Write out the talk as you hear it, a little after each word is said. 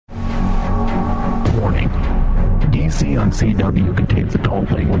DC on CW contains adult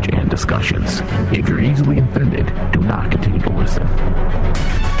language and discussions. If you're easily offended, do not continue to listen.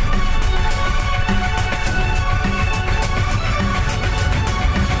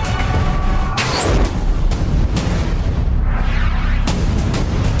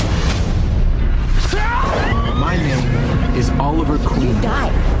 My name is Oliver Queen. You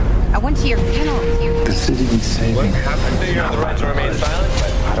died. I went to your funeral with you. The city needs saving. What happened to you? The right to remain silent?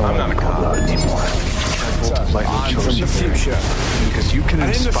 I don't want to call blood anymore. I'm from the future. Because you can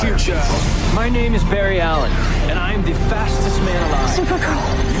inspire people. My name is Barry Allen, and I am the fastest man alive. Supergirl.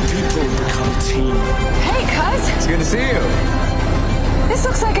 You people become a team. Hey, cuz. It's good to see you. This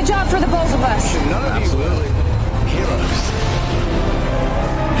looks like a job for the both of us. None of you really heroes.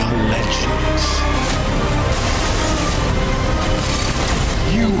 You're legends.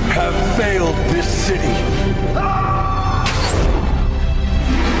 You have failed this city.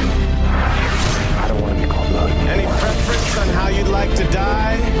 I don't want to be called blood. Any preference on how you'd like to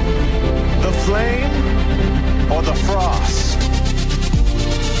die? The flame or the frost?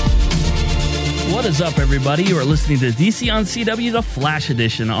 What is up, everybody? You are listening to DC on CW, the Flash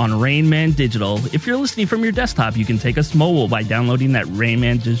Edition on Rain Man Digital. If you're listening from your desktop, you can take us mobile by downloading that Rain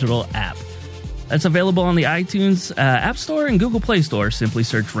Man Digital app. That's available on the iTunes App Store and Google Play Store. Simply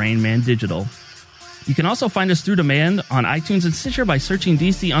search Rain Man Digital. You can also find us through demand on iTunes and Stitcher by searching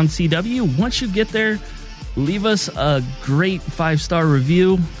DC on CW. Once you get there, leave us a great 5-star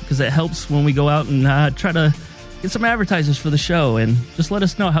review because it helps when we go out and try to get some advertisers for the show, and just let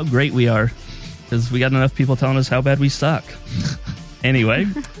us know how great we are because we got enough people telling us how bad we suck. Anyway,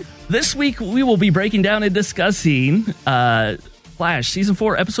 this week we will be breaking down and discussing Flash Season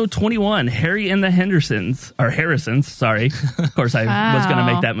 4, Episode 21, Harry and the Harrisons, sorry. Of course, I was going to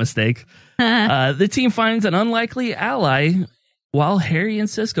make that mistake. The team finds an unlikely ally while Harry and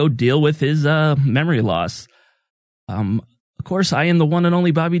Cisco deal with his memory loss. Of course, I am the one and only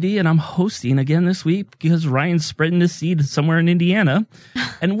Bobby D, and I'm hosting again this week because Ryan's spreading his seed somewhere in Indiana.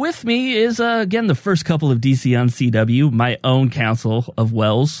 And with me is, again, the first couple of DC on CW, my own Council of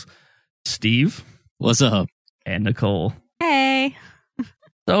Wells, Steve. What's up? And Nicole. Hey.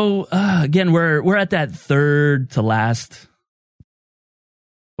 So, again, we're at that third to last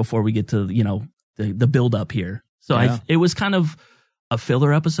before we get to, the build up here. So yeah. it was kind of a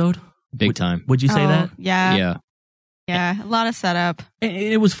filler episode. Big time. Would you say that? Yeah. Yeah, a lot of setup.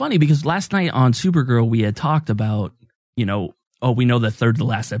 It was funny because last night on Supergirl, we had talked about, we know the third to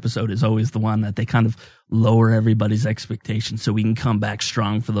last episode is always the one that they kind of lower everybody's expectations so we can come back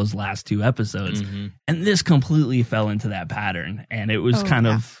strong for those last two episodes. Mm-hmm. And this completely fell into that pattern. And it was kind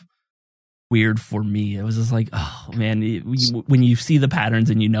of weird for me. It was just like, oh, man, when you see the patterns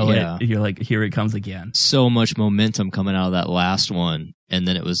and it, you're like, here it comes again. So much momentum coming out of that last one. And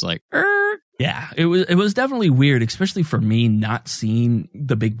then it was like, Yeah, it was definitely weird, especially for me not seeing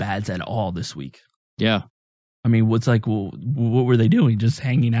the big bads at all this week. Yeah. I mean, what were they doing? Just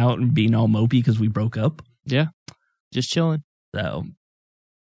hanging out and being all mopey because we broke up? Yeah, just chilling. So,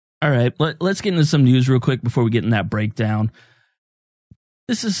 all right, let's get into some news real quick before we get in that breakdown.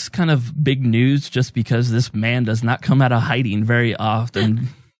 This is kind of big news just because this man does not come out of hiding very often.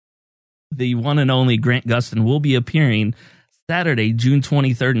 The one and only Grant Gustin will be appearing Saturday, June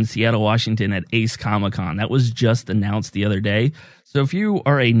 23rd in Seattle, Washington at Ace Comic-Con. That was just announced the other day. So if you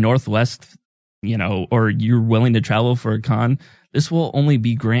are a Northwest, or you're willing to travel for a con, this will only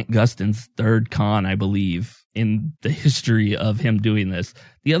be Grant Gustin's third con, I believe, in the history of him doing this.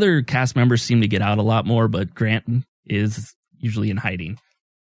 The other cast members seem to get out a lot more, but Grant is usually in hiding.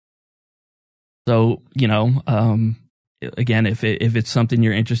 So, again, if it's something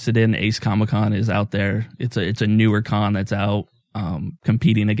you're interested in, Ace Comic-Con is out there. It's a newer con that's out,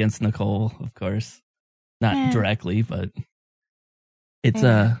 competing against Nicole, of course, not directly, but it's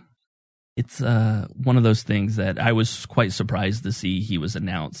one of those things that I was quite surprised to see he was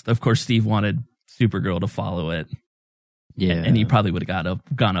announced. Of course, Steve wanted Supergirl to follow it. Yeah, and he probably would have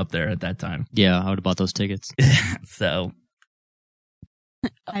gone up there at that time. Yeah, I would have bought those tickets. So.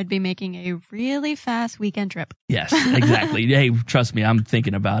 I'd be making a really fast weekend trip. Yes, exactly. Hey, trust me, I'm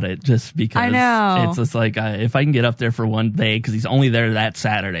thinking about it just because I know. It's just like if I can get up there for one day, because he's only there that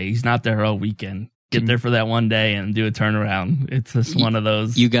Saturday. He's not there all weekend. Get there for that one day and do a turnaround. It's just one of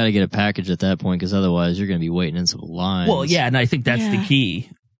those. You got to get a package at that point because otherwise you're going to be waiting in some lines. Well, yeah, and I think that's the key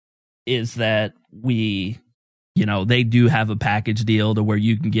is that they do have a package deal to where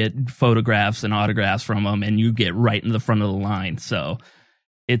you can get photographs and autographs from them and you get right in the front of the line. So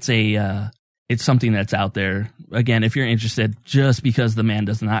it's something that's out there. Again, if you're interested, just because the man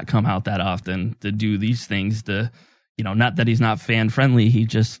does not come out that often to do these things, not that he's not fan friendly, he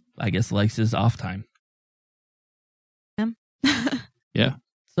just, I guess, likes his off time. Yeah.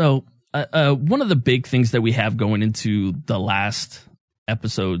 So one of the big things that we have going into the last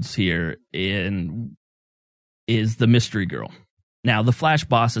episodes here is the mystery girl. Now, the Flash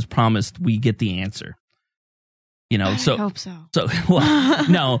boss has promised we get the answer. You know, I so hope so. Well,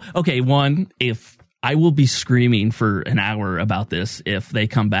 no. Okay, one, if I will be screaming for an hour about this if they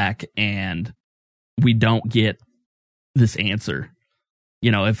come back and we don't get this answer.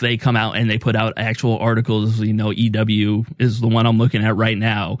 You know, if they come out and they put out actual articles, you know, EW is the one I'm looking at right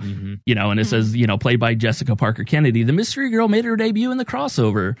now, you know, and it says, you know, played by Jessica Parker Kennedy, the mystery girl made her debut in the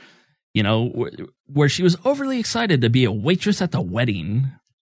crossover, you know, where she was overly excited to be a waitress at the wedding.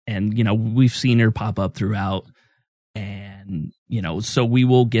 And, you know, we've seen her pop up throughout. And, you know, so we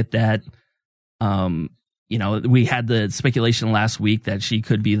will get that. You know, we had the speculation last week that she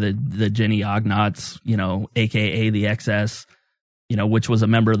could be the Jenny Ognotz, you know, AKA the XS. You know, which was a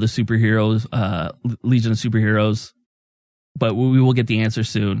member of the superheroes, Legion of Superheroes. But we will get the answer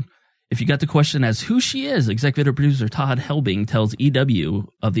soon. If you got the question as who she is, executive producer Todd Helbing tells EW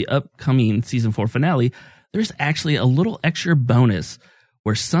of the upcoming season 4 finale, there's actually a little extra bonus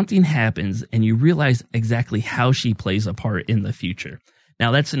where something happens and you realize exactly how she plays a part in the future.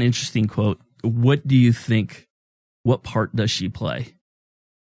 Now, that's an interesting quote. What do you think? What part does she play?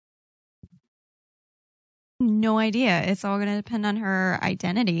 No idea. It's all going to depend on her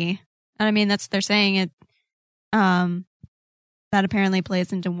identity. And I mean, they're saying it, that apparently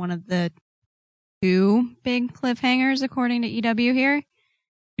plays into one of the 2 big cliffhangers, according to EW here.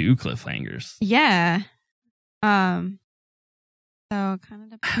 2 cliffhangers. Yeah. So it kind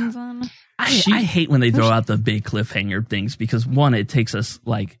of depends on. I hate when they throw out the big cliffhanger things because one, it takes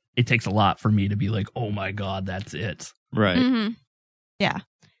a lot for me to be like, oh my God, that's it. Right. Mm-hmm. Yeah.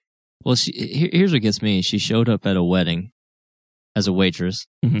 Well, here's what gets me. She showed up at a wedding as a waitress.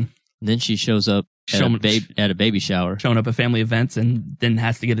 Mm-hmm. Then she shows up at a baby shower. Showing up at family events and then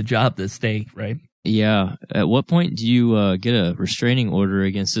has to get a job to stay, right? Yeah. At what point do you get a restraining order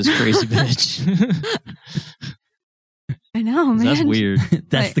against this crazy bitch? I know, man. That's weird.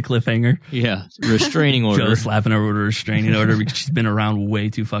 That's the cliffhanger. Yeah. Restraining order. Joe slapping her with a restraining order because she's been around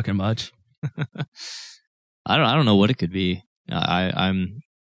way too fucking much. I don't know what it could be. I'm...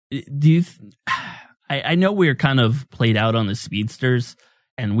 I know we're kind of played out on the speedsters,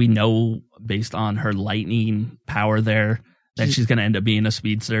 and we know based on her lightning power there that she's going to end up being a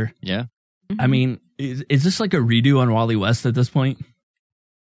speedster. Yeah. I mean, is this like a redo on Wally West at this point?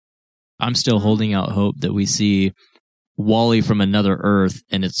 I'm still holding out hope that we see Wally from another Earth,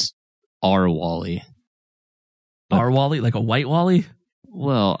 and it's our Wally. Our Wally? Like a white Wally?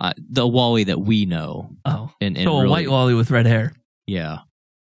 Well, the Wally that we know. Oh. And so a white Wally with red hair. Yeah.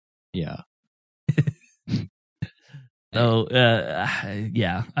 Yeah. So,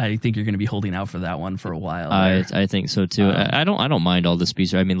 yeah, I think you're going to be holding out for that one for a while. I think so too. I don't mind all the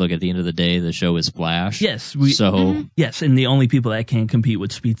speedsters. I mean, look, at the end of the day, the show is Flash. Yes, yes, and the only people that can compete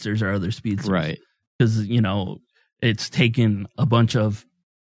with speedsters are other speedsters, right? Because you know it's taken a bunch of,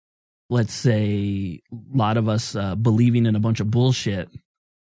 let's say, a lot of us believing in a bunch of bullshit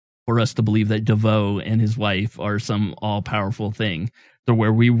for us to believe that DeVoe and his wife are some all-powerful thing. So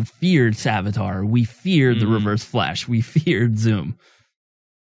where we feared Savitar, we feared the Reverse Flash, we feared Zoom.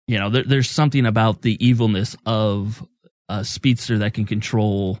 You know, there's something about the evilness of a speedster that can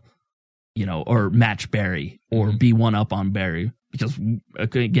control, you know, or match Barry or be one up on Barry. Because,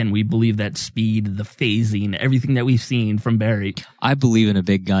 again, we believe that speed, the phasing, everything that we've seen from Barry. I believe in a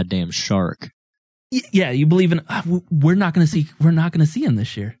big goddamn shark. Yeah, you believe in. We're not going to see him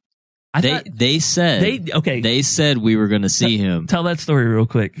this year. They said we were going to see him. Tell that story real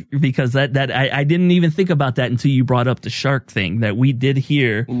quick, because I didn't even think about that until you brought up the shark thing that we did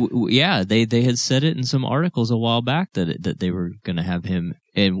hear. Yeah, they had said it in some articles a while back that they were going to have him,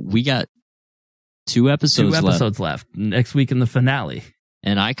 and we got 2 episodes left next week in the finale.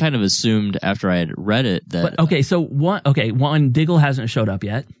 And I kind of assumed after I had read it that. But, one, Diggle hasn't showed up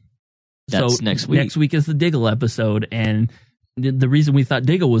yet. That's next week. Next week is the Diggle episode, and the reason we thought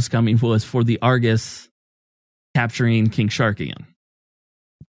Diggle was coming was for the Argus capturing King Shark again.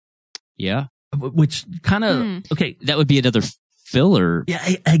 Yeah. Which kind of, okay. That would be another filler.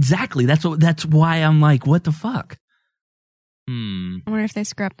 Yeah, exactly. That's why I'm like, what the fuck? I wonder if they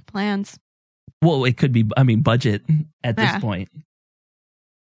scrapped the plans. Well, it could be, budget at this point.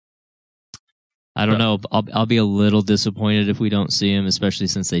 I don't know. I'll be a little disappointed if we don't see him, especially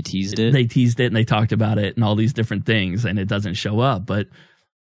since they teased it. They teased it and they talked about it and all these different things, and it doesn't show up. But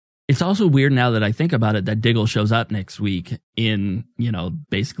it's also weird now that I think about it that Diggle shows up next week in, you know,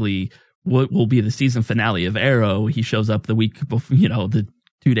 basically what will be the season finale of Arrow. He shows up the week before, you know, the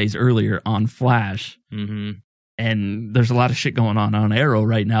 2 days earlier on Flash. Mm-hmm. And there's a lot of shit going on Arrow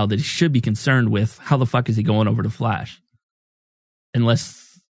right now that he should be concerned with. How the fuck is he going over to Flash?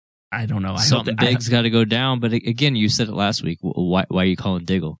 Unless, I don't know. Something big's got to go down. But again, you said it last week. Why are you calling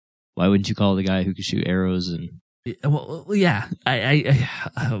Diggle? Why wouldn't you call the guy who can shoot arrows? And well, yeah.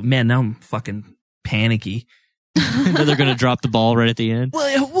 Oh, man, now I'm fucking panicky. They're going to drop the ball right at the end.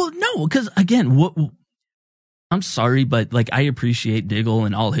 Well, no, because again, I'm sorry, but like I appreciate Diggle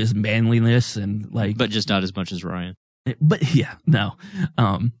and all his manliness and like, but just not as much as Ryan. But yeah, no,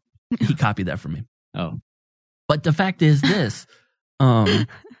 he copied that from me. Oh, but the fact is this: I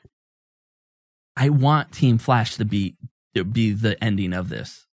want Team Flash to be the ending of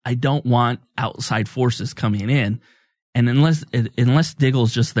this. I don't want outside forces coming in, and unless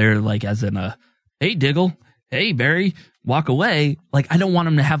Diggle's just there, like as in a, hey Diggle, hey Barry, walk away. Like I don't want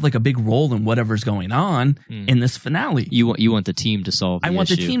him to have like a big role in whatever's going on in this finale. You want the team to solve. I want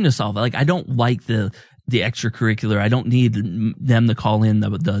the team to solve it. Like I don't like the extracurricular. I don't need them to call in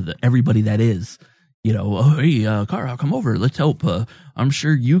the everybody that is. You know, oh, hey, Kara, come over. Let's help. I'm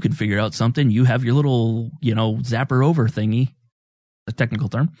sure you can figure out something. You have your little, zapper over thingy. A technical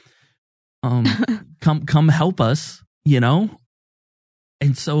term. Come help us, And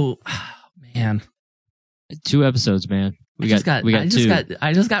so, man. 2 episodes, man. We got two.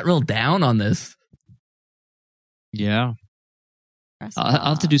 I just got real down on this. Yeah.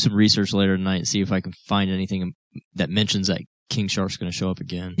 I'll have to do some research later tonight and see if I can find anything that mentions that King Shark's going to show up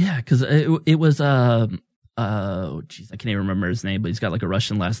again. Yeah, because it was I can't even remember his name, but he's got like a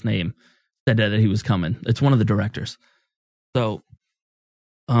Russian last name. Said that he was coming. It's one of the directors. So,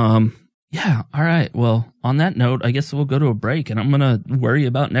 yeah. All right. Well, on that note, I guess we'll go to a break, and I'm gonna worry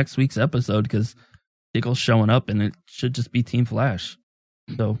about next week's episode because Diggle's showing up, and it should just be Team Flash.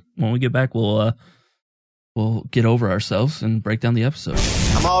 So when we get back, we'll get over ourselves and break down the episode.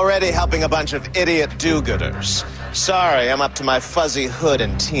 I'm already helping a bunch of idiot do-gooders. Sorry, I'm up to my fuzzy hood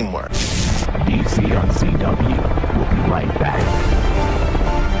and teamwork. DC on CW. We'll be right back.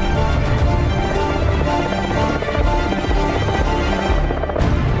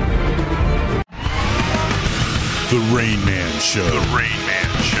 The Rain Man Show. The Rain Man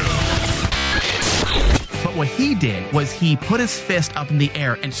Show. But what he did was he put his fist up in the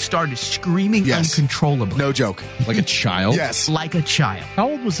air and started screaming uncontrollably. No joke. Like a child? Yes. Like a child. How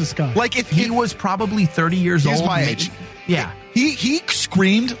old was this guy? Like if he was probably 30 years old. He's my age. Yeah. He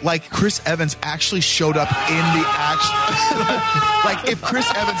screamed like Chris Evans actually showed up in the action. Like if Chris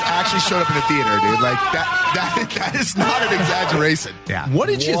Evans actually showed up in the theater, dude. Like that is not an exaggeration. Yeah. What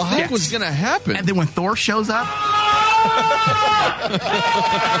did you think was going to happen? And then when Thor shows up.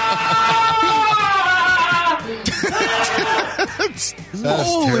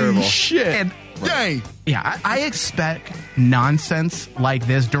 Holy terrible. Shit. And, dang. Yeah, I expect nonsense like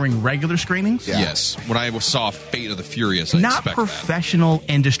this during regular screenings. Yeah. Yes. When I saw Fate of the Furious, I not expect professional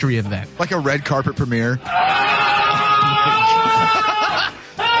that. Industry event. Like a red carpet premiere. Dude, what?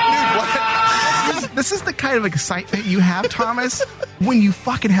 This is the kind of excitement you have, Thomas, when you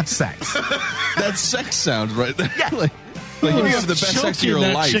fucking have sex. That sex sounds right there. Yeah. Like you have the best sex of your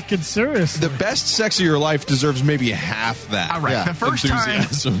life. Chicken seriously. The best sex of your life deserves maybe half that. All right. Yeah. The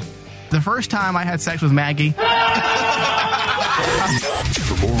first time I had sex with Maggie. For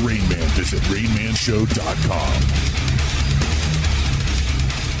more Rain Man, visit RainManShow.com.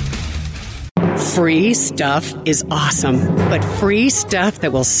 Free stuff is awesome, but free stuff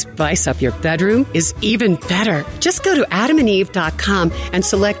that will spice up your bedroom is even better. Just go to adamandeve.com and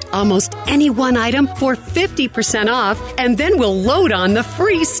select almost any one item for 50% off, and then we'll load on the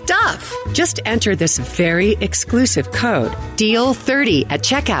free stuff. Just enter this very exclusive code, DEAL30 at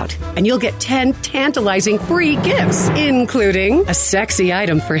checkout, and you'll get 10 tantalizing free gifts, including a sexy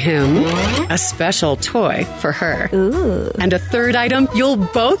item for him, a special toy for her, and a third item you'll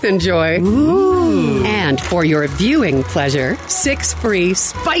both enjoy. And for your viewing pleasure, 6 free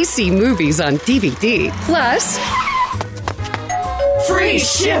spicy movies on DVD. Plus, free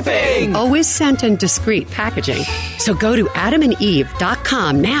shipping! Always sent in discreet packaging. So go to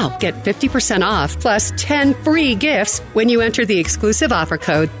adamandeve.com now. Get 50% off plus 10 free gifts when you enter the exclusive offer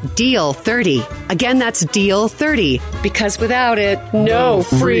code DEAL30. Again, that's DEAL30. Because without it, no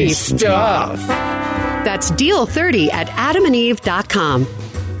free stuff. That's DEAL30 at adamandeve.com.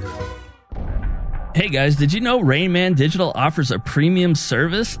 Hey guys, did you know Rain Man Digital offers a premium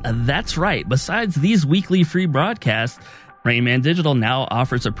service? That's right. Besides these weekly free broadcasts, Rain Man Digital now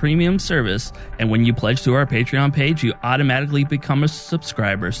offers a premium service, and when you pledge to our Patreon page, you automatically become a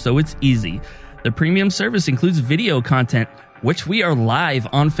subscriber, so it's easy. The premium service includes video content, which we are live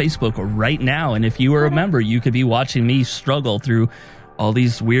on Facebook right now, and if you were a member, you could be watching me struggle through all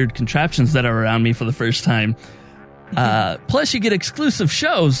these weird contraptions that are around me for the first time. Plus, you get exclusive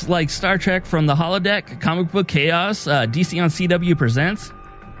shows like Star Trek from the Holodeck, Comic Book Chaos, DC on CW Presents,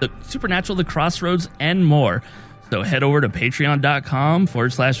 The Supernatural, The Crossroads, and more. So head over to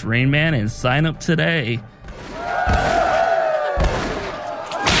patreon.com/Rainman and sign up today.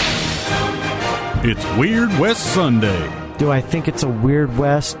 It's Weird West Sunday. Do I think it's a Weird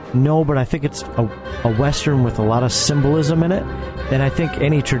West? No, but I think it's a Western with a lot of symbolism in it. And I think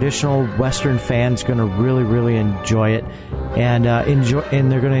any traditional Western fan's going to really, really enjoy it, and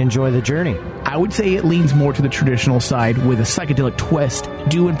they're going to enjoy the journey. I would say it leans more to the traditional side with a psychedelic twist,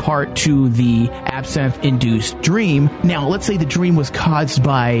 due in part to the absinthe-induced dream. Now, let's say the dream was caused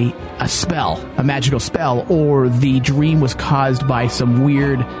by a spell, a magical spell, or the dream was caused by some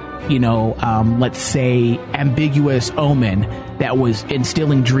weird, let's say, ambiguous omen that was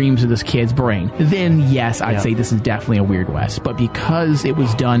instilling dreams in this kid's brain. Then, yes, I'd say this is definitely a Weird West. But because it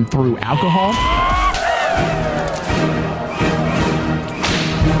was done through alcohol...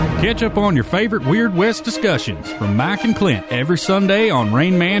 Catch up on your favorite Weird West discussions from Mike and Clint every Sunday on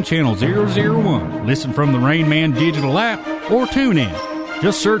Rain Man Channel 001. Listen from the Rain Man digital app or tune in.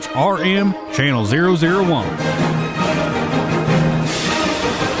 Just search RM Channel 001.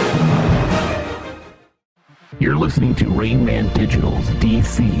 You're listening to Rain Man Digital's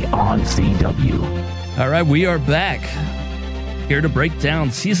DC on CW. All right, we are back here to break down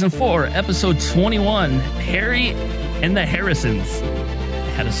Season 4, Episode 21, Harry and the Harrisons.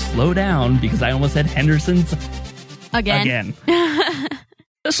 I had to slow down because I almost said Hendersons again.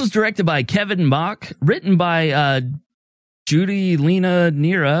 This was directed by Kevin Mock, written by Judy Lena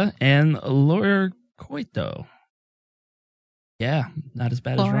Nira and Laura Coito. Yeah, not as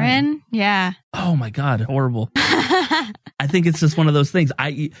bad as Ryan. Yeah. Oh my God, horrible. I think it's just one of those things.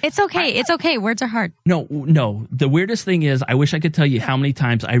 It's okay. It's okay. Words are hard. No. The weirdest thing is, I wish I could tell you how many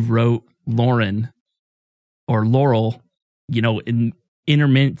times I wrote Lauren or Laurel,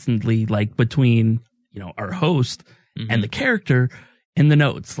 intermittently, like between, our host and the character in the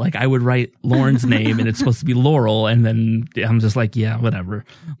notes. Like I would write Lauren's name and it's supposed to be Laurel, and then I'm just like, yeah, whatever.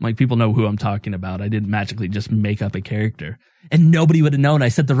 Like people know who I'm talking about. I didn't magically just make up a character. And nobody would have known I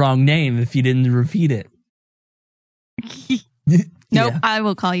said the wrong name if you didn't repeat it. Nope, I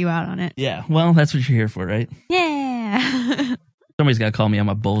will call you out on it. Yeah, well, that's what you're here for, right? Yeah. Somebody's got to call me on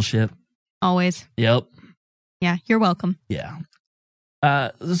my bullshit. Always. Yep. Yeah, you're welcome. Yeah.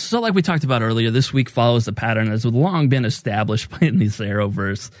 So like we talked about earlier, this week follows the pattern that's long been established in the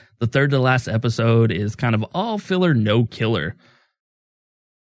Arrowverse. The third to last episode is kind of all filler, no killer.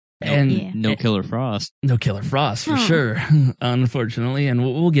 No Killer Frost. No Killer Frost, for sure, unfortunately. And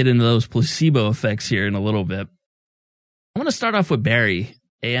we'll get into those placebo effects here in a little bit. I want to start off with Barry.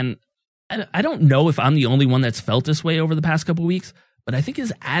 And I don't know if I'm the only one that's felt this way over the past couple weeks, but I think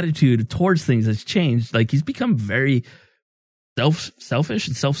his attitude towards things has changed. Like he's become very selfish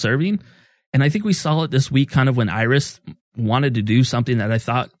and self-serving. And I think we saw it this week kind of when Iris wanted to do something that I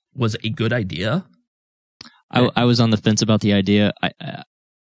thought was a good idea. I was on the fence about the idea.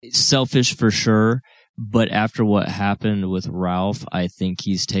 Selfish for sure, but after what happened with Ralph, I think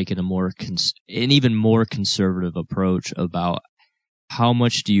he's taken an even more conservative approach about how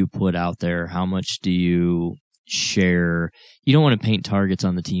much do you put out there, how much do you share. You don't want to paint targets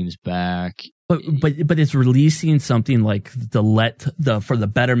on the team's back. But it's releasing something like for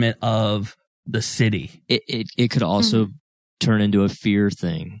the betterment of the city. It could also turn into a fear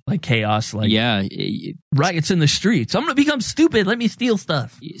thing, like chaos. Like riots in the streets. I'm gonna become stupid. Let me steal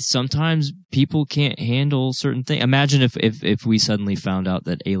stuff. Sometimes people can't handle certain things. Imagine if we suddenly found out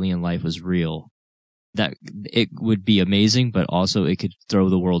that alien life was real. That it would be amazing, but also it could throw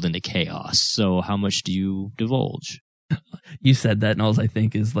the world into chaos. So how much do you divulge? You said that, and all I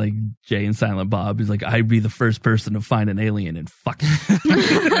think is like Jay and Silent Bob is like, I'd be the first person to find an alien and fuck it.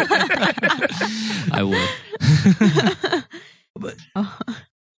 I would.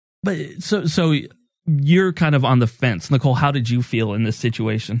 But so you're kind of on the fence, Nicole. How did you feel in this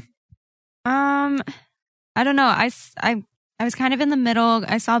situation? I don't know. I was kind of in the middle.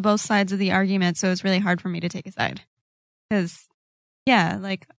 I saw both sides of the argument, so it was really hard for me to take a side. Because, yeah,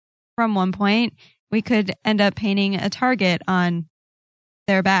 like from one point, we could end up painting a target on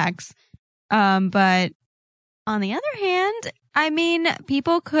their backs. But on the other hand, I mean,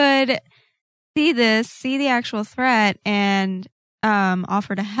 people could see the actual threat and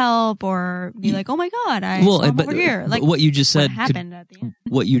offer to help or be like, oh my God, I saw him over here. Like what you just said happened at the end.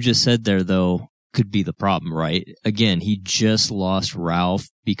 What you just said there, though, could be the problem, right? Again, he just lost Ralph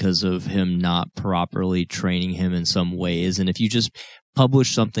because of him not properly training him in some ways. And if you just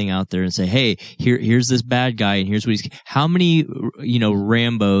publish something out there and say, hey, here's this bad guy and here's what he's, how many,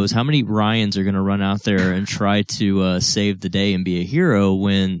 Rambos, how many Ryans are going to run out there and try to save the day and be a hero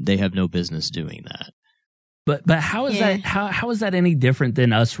when they have no business doing that? But how is that, how is that any different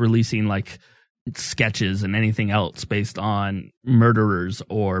than us releasing like sketches and anything else based on murderers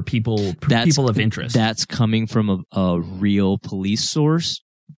or people of interest? That's coming from a real police source.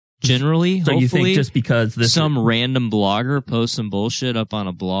 Generally, so you think just because some random blogger posts some bullshit up on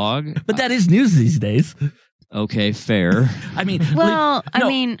a blog, but that is news these days. Okay, fair. I mean, go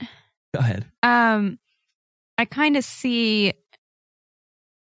ahead. I kind of see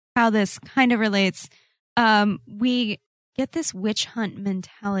how this kind of relates. We get this witch hunt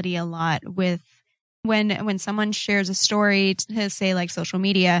mentality a lot with when someone shares a story to say like social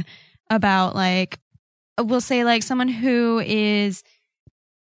media about like, we'll say like someone who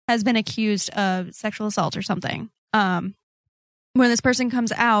has been accused of sexual assault or something. When this person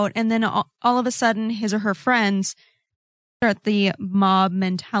comes out and then all of a sudden his or her friends start the mob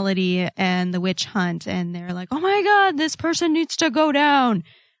mentality and the witch hunt and they're like, oh my God, this person needs to go down.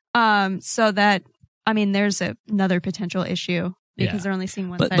 So that, I mean, there's another potential issue because they're only seeing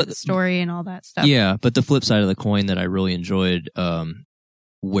one side of the story and all that stuff. Yeah, but the flip side of the coin that I really enjoyed,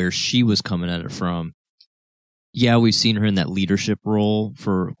 where she was coming at it from, yeah, we've seen her in that leadership role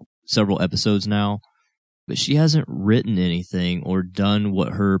for several episodes now, but she hasn't written anything or done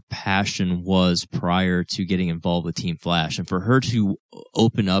what her passion was prior to getting involved with Team Flash. And for her to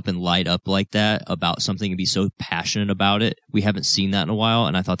open up and light up like that about something and be so passionate about it, we haven't seen that in a while.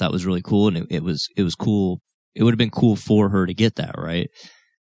 And I thought that was really cool. And it was cool. It would have been cool for her to get that, right?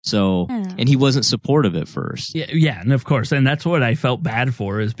 So, and he wasn't supportive at first. Yeah, and of course, and that's what I felt bad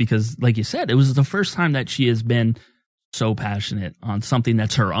for is because, like you said, it was the first time that she has been so passionate on something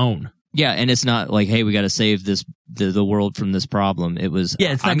that's her own. Yeah, and it's not like, hey, we got to save the world from this problem. It was,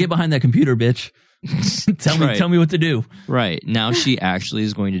 it's not get behind that computer, bitch. Tell me what to do. Right now, she actually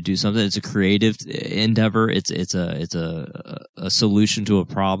is going to do something. It's a creative endeavor. It's a solution to a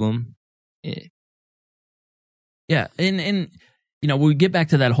problem. Yeah, and. We get back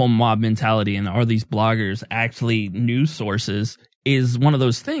to that whole mob mentality and are these bloggers actually news sources is one of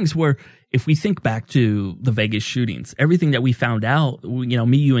those things where if we think back to the Vegas shootings, everything that we found out,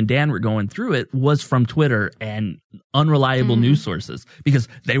 me, you, and Dan were going through it was from Twitter and unreliable news sources because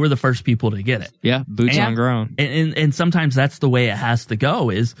they were the first people to get it. Yeah, boots on ground. And sometimes that's the way it has to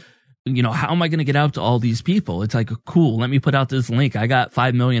go is, how am I going to get out to all these people? It's like, cool, let me put out this link. I got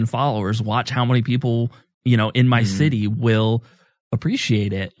 5 million followers. Watch how many people, in my city will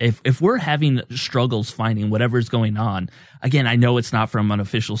appreciate it. If we're having struggles finding whatever's going on, again, I know it's not from an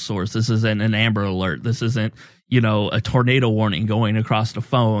official source. This isn't an Amber Alert. This isn't, a tornado warning going across the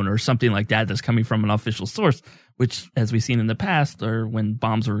phone or something like that that's coming from an official source, which, as we've seen in the past, or when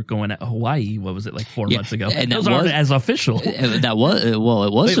bombs were going at Hawaii, what was it, like 4 months ago? And those aren't as official. That was, it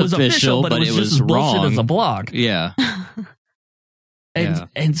was official, but it was wrong. Bullshit as a blog. Yeah.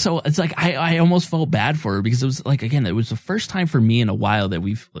 And so it's like I almost felt bad for her because it was like, again, it was the first time for me in a while that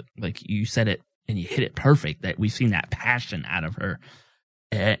we've, like you said it and you hit it perfect, that we've seen that passion out of her.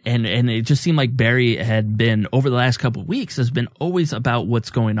 And it just seemed like Barry had been, over the last couple of weeks, has been always about what's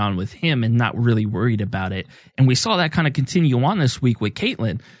going on with him and not really worried about it. And we saw that kind of continue on this week with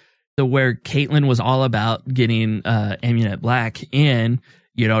Caitlyn, where Caitlyn was all about getting Amunet Black in,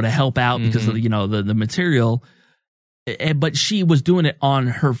 to help out because of the material. But she was doing it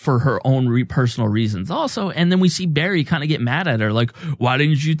for her own personal reasons also. And then we see Barry kind of get mad at her, like, why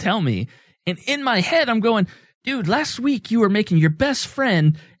didn't you tell me? And in my head, I'm going, dude, last week you were making your best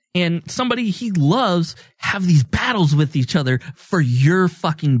friend and somebody he loves have these battles with each other for your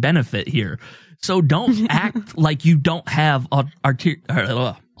fucking benefit here. So don't act like you don't have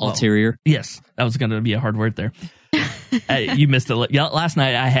ulterior. Yes, that was going to be a hard word there. You missed it. Last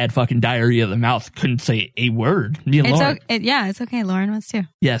night I had fucking diarrhea of the mouth. Couldn't say a word. It's okay. Lauren was too.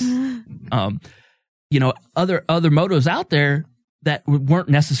 Yes. Other motos out there that weren't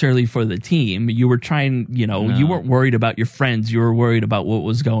necessarily for the team. You were trying, you weren't worried about your friends. You were worried about what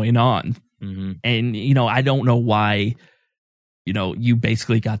was going on. Mm-hmm. And, I don't know why, you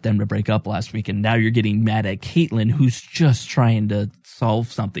basically got them to break up last week. And now you're getting mad at Caitlyn, who's just trying to solve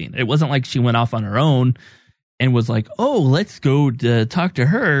something. It wasn't like she went off on her own and was like, oh, let's go to talk to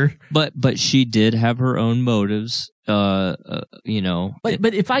her. But she did have her own motives, But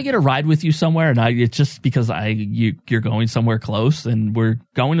if I get a ride with you somewhere, and it's just because you're going somewhere close and we're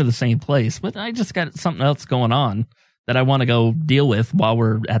going to the same place, but I just got something else going on that I want to go deal with while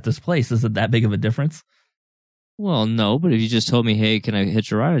we're at this place, is it that big of a difference? Well, no, but if you just told me, hey, can I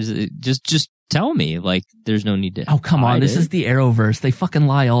hitch a ride? Just tell me. Like, there's no need to. Oh, come on. This is the Arrowverse. They fucking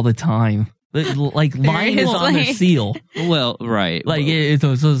lie all the time. Like, lying is on their seal. Well, right. Like, it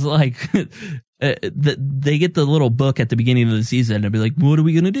was like, they get the little book at the beginning of the season and be like, what are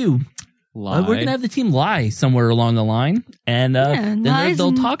we going to do? We're going to have the team lie somewhere along the line, and then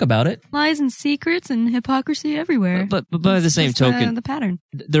they'll talk about it. Lies and secrets and hypocrisy everywhere. But by the same token, the pattern.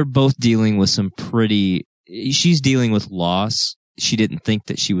 They're both dealing with some pretty... She's dealing with loss she didn't think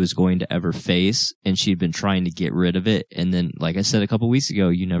that she was going to ever face, and she'd been trying to get rid of it. And then, like I said a couple weeks ago,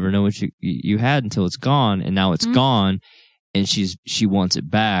 you never know what you had until it's gone, and now it's gone, and she wants it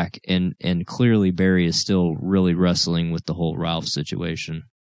back. And clearly Barry is still really wrestling with the whole Ralph situation.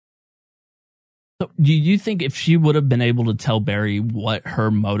 So do you think if she would have been able to tell Barry what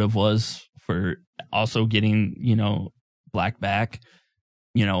her motive was for also getting, Black back,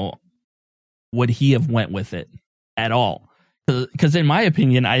 would he have went with it at all? Because in my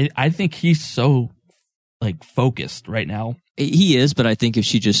opinion, I think he's so focused right now. He is, but I think if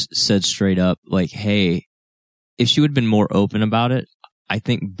she just said straight up, like, hey, if she would have been more open about it, I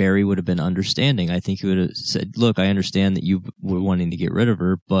think Barry would have been understanding. I think he would have said, look, I understand that you were wanting to get rid of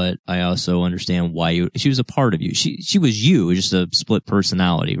her, but I also understand why she was a part of you. She was you, just a split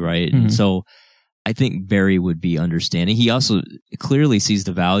personality, right? Mm-hmm. And so I think Barry would be understanding. He also clearly sees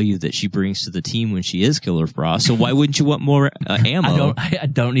the value that she brings to the team when she is Killer Frost. So why wouldn't you want more ammo? I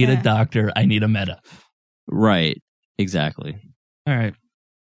don't need a doctor. I need a meta. Right. Exactly. All right.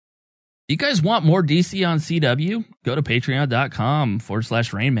 You guys want more DC on CW? Go to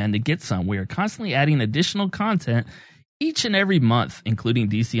patreon.com/Rainman to get some. We are constantly adding additional content each and every month, including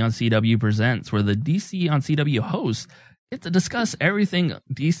DC on CW Presents, where the DC on CW hosts get to discuss everything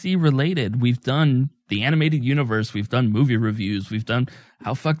DC related. We've done the animated universe. We've done movie reviews. We've done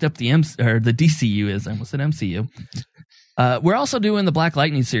how fucked up the DCU is. I almost said MCU. We're also doing the Black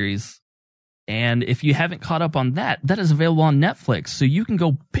Lightning series. And if you haven't caught up on that is available on Netflix. So you can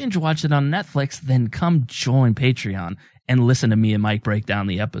go binge watch it on Netflix, then come join Patreon and listen to me and Mike break down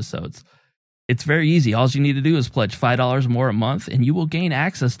the episodes. It's very easy. All you need to do is pledge $5 more a month, and you will gain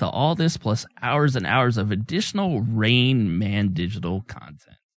access to all this plus hours and hours of additional Rain Man digital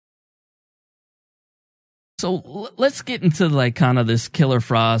content. So let's get into kind of this Killer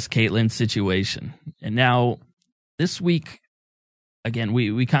Frost, Caitlin situation. And now this week, again,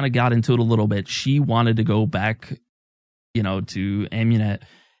 we kind of got into it a little bit. She wanted to go back, to Amunet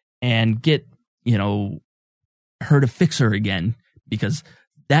and get, her to fix her again, because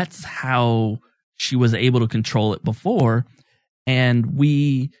that's how she was able to control it before. And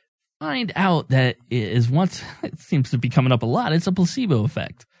we find out that it seems to be coming up a lot. It's a placebo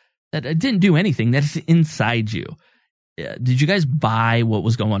effect, that it didn't do anything. That's inside you. Did you guys buy what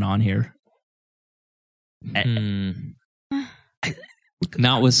was going on here?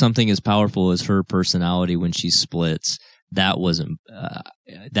 Not with something as powerful as her personality when she splits. That wasn't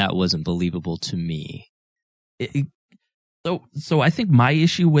believable to me. So I think my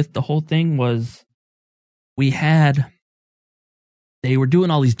issue with the whole thing was they were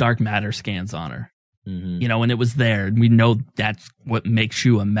doing all these dark matter scans on her, and it was there, and we know that's what makes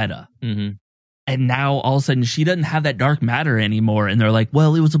you a meta. Mm-hmm. And now all of a sudden she doesn't have that dark matter anymore, and they're like,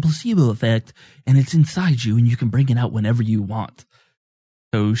 well, it was a placebo effect, and it's inside you, and you can bring it out whenever you want.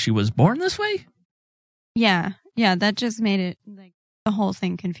 So she was born this way? Yeah, that just made it the whole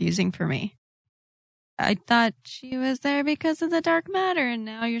thing confusing for me. I thought she was there because of the dark matter, and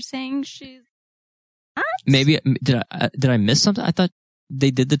now you're saying she's not? Maybe did I miss something? I thought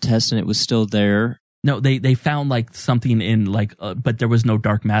they did the test and it was still there. No, they found something in but there was no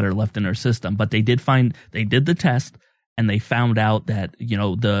dark matter left in her system. But they did the test, and they found out that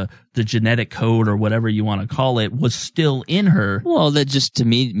the genetic code, or whatever you want to call it, was still in her. Well, that just to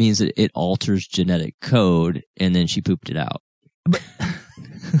me means that it alters genetic code, and then she pooped it out. But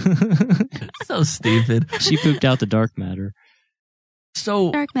so stupid. She pooped out the dark matter.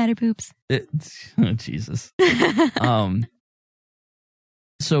 So dark matter poops. Oh, Jesus.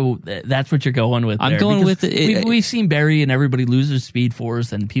 So that's what you're going with. I'm going with it. We've seen Barry and everybody lose their Speed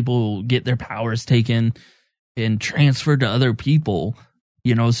Force, and people get their powers taken and transferred to other people.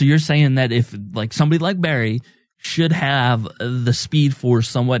 So you're saying that if somebody like Barry should have the Speed Force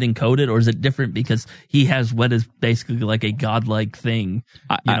somewhat encoded, or is it different because he has what is basically a godlike thing,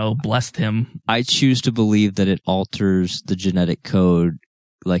 blessed him? I choose to believe that it alters the genetic code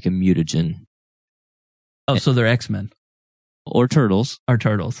like a mutagen. Oh, so they're X-Men. Or turtles.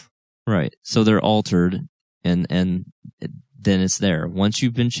 Right. So they're altered, and then it's there. Once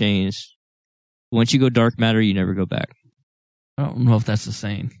you've been changed, once you go dark matter, you never go back. I don't know if that's the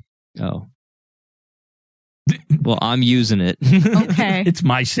same. Oh. Well, I'm using it. Okay. It's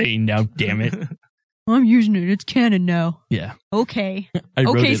my saying now, damn it. I'm using it. It's canon now. Yeah. Okay. I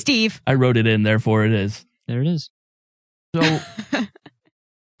wrote Okay, it- Steve. I wrote it in, therefore it is. There it is. So,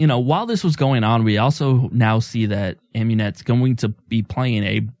 while this was going on, we also now see that Amunet's going to be playing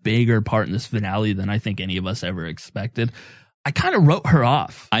a bigger part in this finale than I think any of us ever expected. I kind of wrote her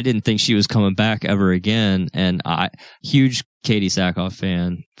off. I didn't think she was coming back ever again, and huge Katie Sackhoff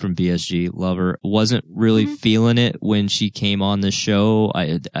fan from BSG, love her. Wasn't really feeling it when she came on the show.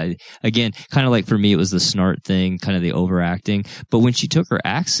 I again, kind of like for me, it was the snart thing, kind of the overacting. But when she took her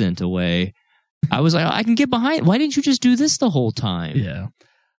accent away, I was like, I can get behind. Why didn't you just do this the whole time? Yeah.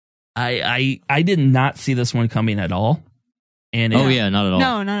 I did not see this one coming at all. And not at all.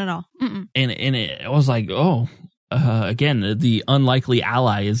 No, not at all. Mm-mm. And it was like, again, the unlikely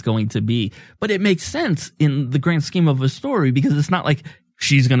ally is going to be, but it makes sense in the grand scheme of a story because it's not like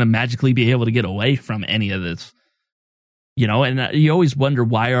she's going to magically be able to get away from any of this, and you always wonder,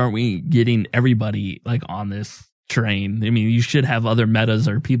 why aren't we getting everybody like on this train? I mean, you should have other metas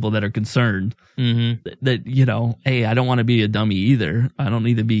or people that are concerned that, hey, I don't want to be a dummy either. I don't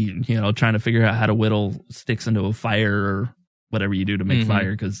need to be, trying to figure out how to whittle sticks into a fire or whatever you do to make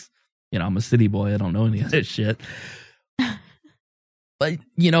fire. 'Cause I'm a city boy. I don't know any of this shit. But,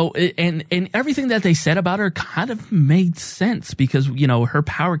 and everything that they said about her kind of made sense because, her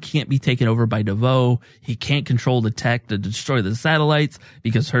power can't be taken over by DeVoe. He can't control the tech to destroy the satellites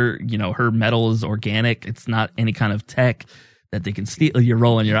because her metal is organic. It's not any kind of tech that they can steal. You're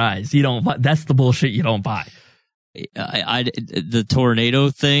rolling your eyes. That's the bullshit you don't buy. The tornado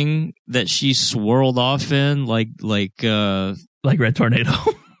thing that she swirled off in, like Red Tornado.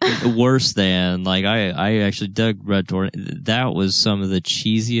 Worse than I actually dug Red Tornado. That was some of the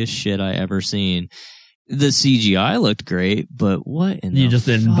cheesiest shit I ever seen. The CGI looked great, but what in you the just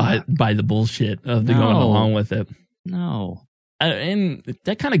didn't fuck? buy the bullshit of the going along with it. No. And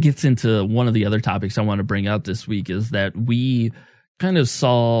that kind of gets into one of the other topics I want to bring up this week is that we kind of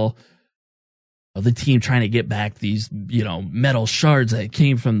saw the team trying to get back these, metal shards that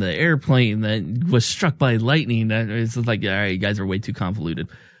came from the airplane that was struck by lightning. It's like, all right, you guys are way too convoluted.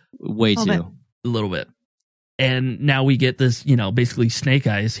 Way too. A little bit. And now we get this, basically Snake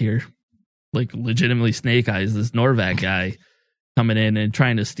Eyes here. Like legitimately Snake Eyes, this Norvac guy coming in and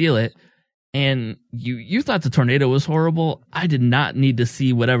trying to steal it. And you thought the tornado was horrible. I did not need to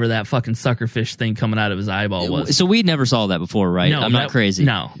see whatever that fucking suckerfish thing coming out of his eyeball was. So we never saw that before, right? No, I'm not crazy.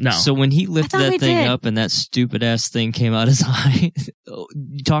 No. So when he lifted that thing up and that stupid ass thing came out his eye,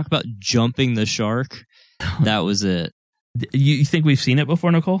 you talk about jumping the shark. That was it. You think we've seen it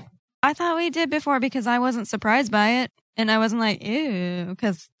before, Nicole? I thought we did before because I wasn't surprised by it. And I wasn't like, ew,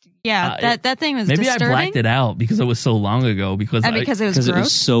 because, that thing was maybe disturbing. I blacked it out because it was so long ago. Because it was gross. It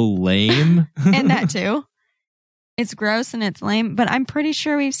was so lame. And that too. It's gross and it's lame, but I'm pretty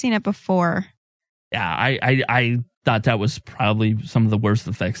sure we've seen it before. Yeah, I thought that was probably some of the worst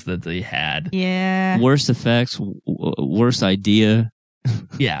effects that they had. Yeah. Worst effects, worst idea.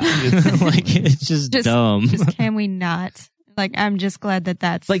 Yeah. It's just dumb. Just can we not? Like, I'm just glad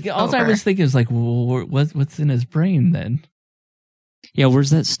that's like, all over. I was thinking is like, well, what's in his brain then? Yeah,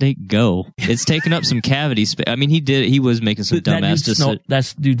 where's that snake go? It's taking up some cavity space. I mean, he was making some dumbass decisions.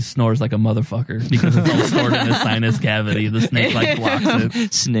 That dude snores like a motherfucker because it's all stored in his sinus cavity. The snake like blocks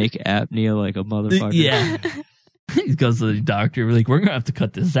it. Snake apnea like a motherfucker. Yeah. He goes to the doctor. We're like, we're gonna have to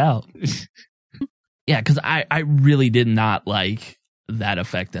cut this out. Yeah, because I really did not like that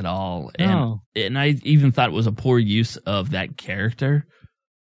effect at all, and I even thought it was a poor use of that character.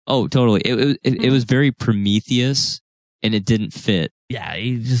 Oh, totally. It was very Prometheus, and it didn't fit. Yeah,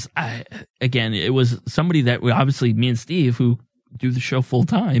 again, it was somebody that obviously me and Steve, who do the show full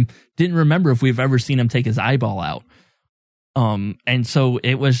time, didn't remember if we've ever seen him take his eyeball out. And so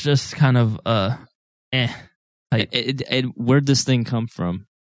it was just kind of and where'd this thing come from?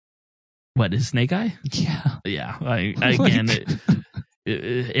 What, is Snake Eye? Yeah. Again,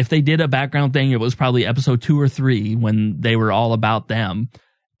 if they did a background thing, it was probably episode 2 or 3 when they were all about them,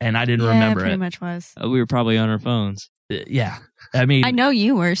 and I didn't remember it. Pretty much was. We were probably on our phones. Yeah, I mean, I know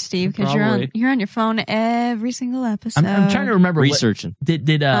you were, Steve, because you're on your phone every single episode. I'm trying to remember. Researching. Did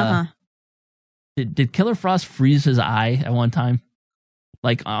Killer Frost freeze his eye at one time,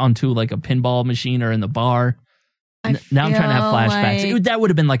 like onto like a pinball machine or in the bar? Now I'm trying to have flashbacks. That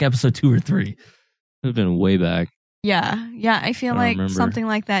would have been like episode 2 or 3. It would have been way back. Yeah. I feel like something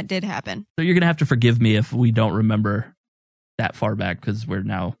like that did happen. So you're gonna have to forgive me if we don't remember that far back, because we're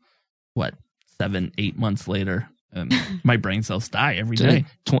now 7-8 months later. and my brain cells die every day.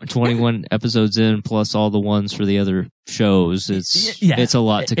 21 episodes in, plus all the ones for the other shows. It's a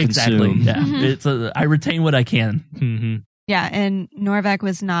lot to consume. Yeah, I retain what I can. Mm-hmm. Yeah, and Norvak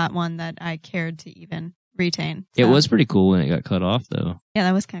was not one that I cared to even retain. So. It was pretty cool when it got cut off, though. Yeah,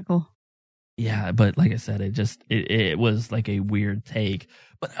 that was kind of cool. Yeah, but like I said, it was like a weird take.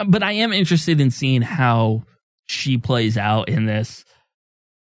 But I am interested in seeing how she plays out in this,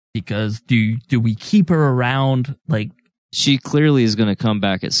 because do we keep her around? Like, she clearly is going to come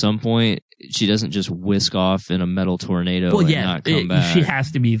back at some point. She doesn't just whisk off in a metal tornado and not come back. She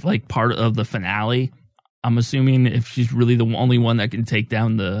has to be like part of the finale. I'm assuming, if she's really the only one that can take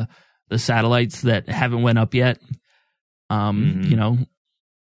down the satellites that haven't went up yet. You know,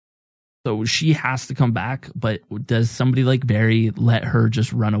 so she has to come back. But does somebody like Barry let her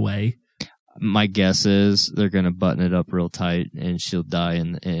just run away? My guess is they're going to button it up real tight, and she'll die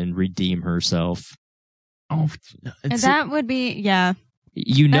and redeem herself. Oh, and that would be, yeah.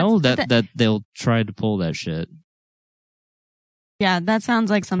 You know that they'll try to pull that shit. Yeah, that sounds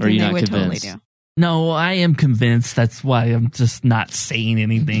like something they would totally do. No, I am convinced. That's why I'm just not saying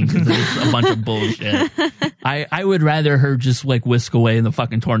anything, because it's a bunch of bullshit. I would rather her just like whisk away in the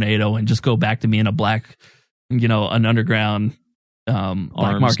fucking tornado and just go back to being a black, an underground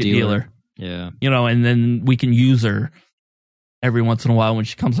black market dealer. Yeah. And then we can use her every once in a while when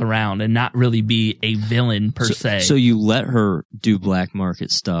she comes around and not really be a villain per se. So you let her do black market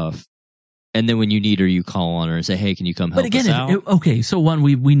stuff, and then when you need her, you call on her and say, hey, can you come help us out? Okay, so one,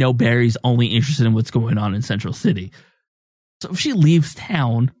 we know Barry's only interested in what's going on in Central City. So if she leaves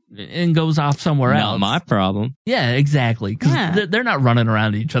town and goes off somewhere else... Not my problem. Yeah, exactly. Because they're not running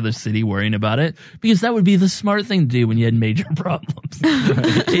around each other's city worrying about it, because that would be the smart thing to do when you had major problems.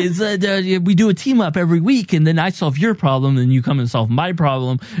 We do a team up every week, and then I solve your problem, and you come and solve my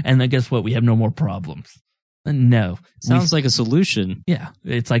problem, and then guess what? We have no more problems. No. Sounds like a solution. Yeah.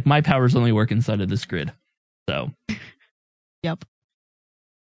 It's like my powers only work inside of this grid. So. Yep.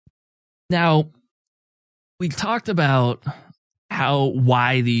 Now, we talked about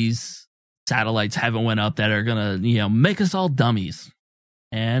why these satellites haven't went up that are going to, make us all dummies.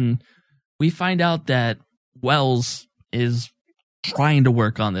 And we find out that Wells is trying to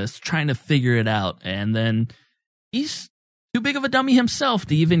work on this, trying to figure it out. And then he's too big of a dummy himself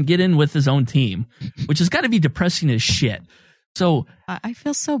to even get in with his own team, which has got to be depressing as shit. So I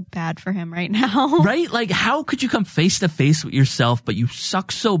feel so bad for him right now. Right? Like, how could you come face to face with yourself, but you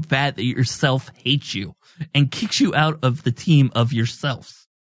suck so bad that yourself hates you and kicks you out of the team of yourselves?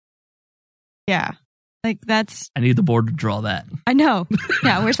 Yeah. Like, that's... I need the board to draw that. I know.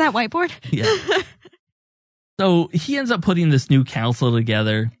 Yeah, where's that whiteboard? Yeah. So he ends up putting this new council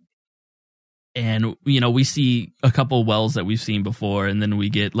together. And, we see a couple Wells that we've seen before, and then we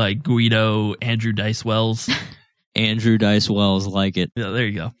get, like, Guido, Andrew Dice Wells. Andrew Dice Wells, like it. Yeah, there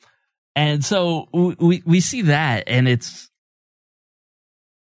you go. And so we see that, and it's...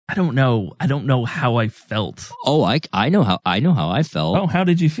 I don't know how I felt. Oh, I know how I felt. Oh, how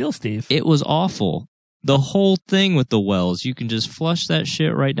did you feel, Steve? It was awful. The whole thing with the Wells, you can just flush that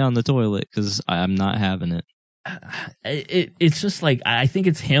shit right down the toilet, because I'm not having it. It's just like, I think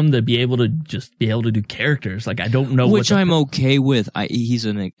it's him to be able to do characters. Like, I don't know, which I'm okay with. He's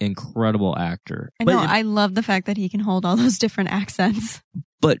an incredible actor. I know. I love the fact that he can hold all those different accents.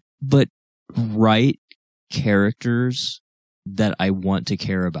 But write characters that I want to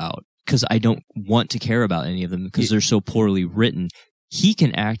care about, because I don't want to care about any of them because they're so poorly written. He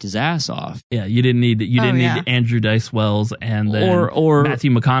can act his ass off. Yeah, you didn't need Andrew Dice Wells and then or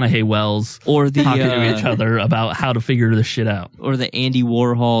Matthew McConaughey Wells or the talking to each other about how to figure this shit out. Or the Andy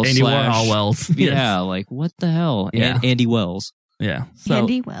Warhol Wells. Yes. Yeah, like what the hell? Yeah. Andy Wells. Yeah. So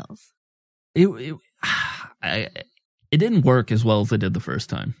Andy Wells. It didn't work as well as it did the first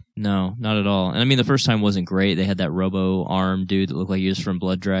time. No, not at all. And I mean, the first time wasn't great. They had that robo arm dude that looked like he was from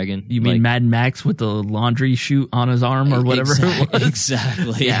Blood Dragon. You mean Mad Max with the laundry chute on his arm or whatever it was?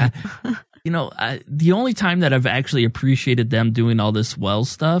 Exactly. Yeah. The only time that I've actually appreciated them doing all this Wells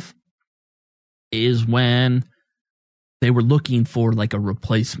stuff is when they were looking for like a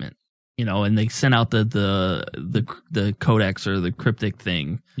replacement. And they sent out the codex or the cryptic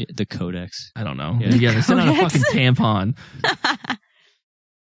thing. Yeah, the codex. I don't know. Yeah, they sent out a fucking tampon.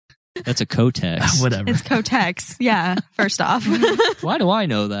 That's a Kotex. Whatever. It's Kotex. Yeah, first off. Why do I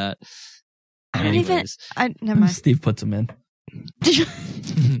know that? Never mind. Steve puts them in.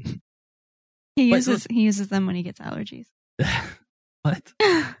 He uses them when he gets allergies. What?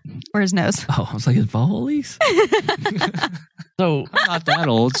 Or his nose. Oh, I was like, his volleys? So I'm not that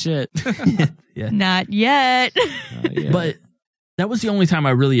old. Shit. Yeah. Not yet. But That was the only time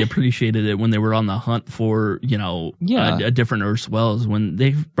I really appreciated it, when they were on the hunt for, a different Earth's Wells. When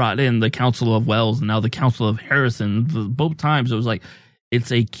they brought in the Council of Wells and now the Council of Harrison, both times it was like,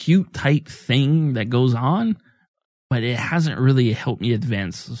 it's a cute type thing that goes on, but it hasn't really helped me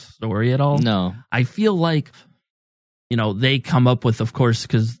advance the story at all. No. I feel like, they come up with, of course,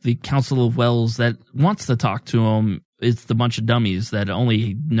 because the Council of Wells that wants to talk to them, it's the bunch of dummies that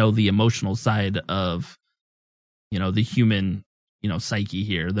only know the emotional side of, the human, psyche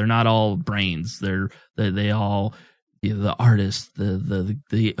here. They're not all brains. They all, the artist,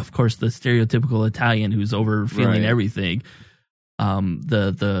 the of course the stereotypical Italian who's over feeling everything.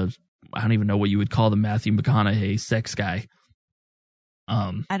 The I don't even know what you would call the Matthew McConaughey sex guy.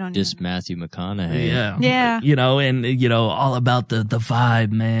 I don't just Matthew McConaughey. Yeah. And all about the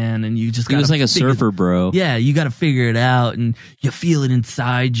vibe, man. And you just he was like a surfer bro. Yeah, you got to figure it out, and you feel it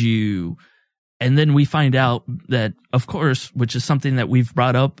inside you. And then we find out that, of course, which is something that we've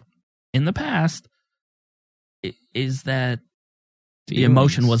brought up in the past, is that the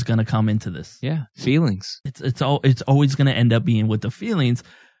emotion was going to come into this. Yeah, feelings. It's always going to end up being with the feelings.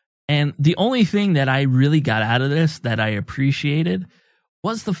 And the only thing that I really got out of this that I appreciated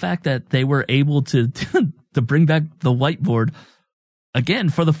was the fact that they were able to bring back the whiteboard again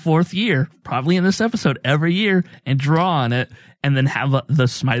for the 4th year, probably in this episode, every year, and draw on it, and then have the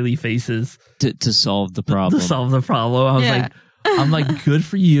smiley faces to solve the problem. To solve the problem. I'm like, good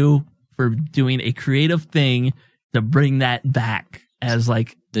for you for doing a creative thing to bring that back as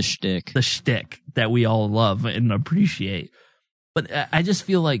like the shtick that we all love and appreciate. But I just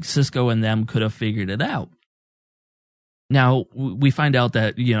feel like Cisco and them could have figured it out. Now we find out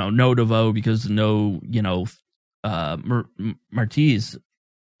that no DeVoe because no Martise.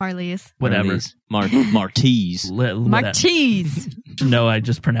 Marlies. Whatever. Martise. Martise. No, I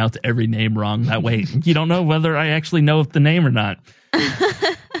just pronounced every name wrong. That way you don't know whether I actually know the name or not.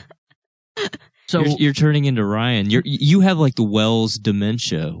 So you're turning into Ryan. You have like the Wells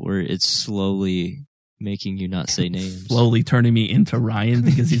dementia where it's slowly making you not say names. Slowly turning me into Ryan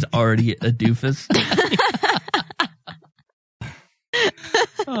because he's already a doofus.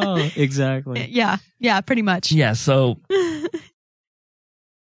 Oh, exactly. Yeah, pretty much. Yeah, so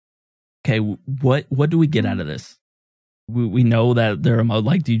okay, what do we get out of this? We know that they're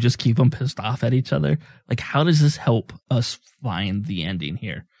like, do you just keep them pissed off at each other? Like, how does this help us find the ending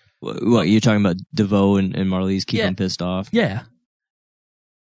here? What you're talking about, DeVoe and Marlies keep them pissed off? Yeah.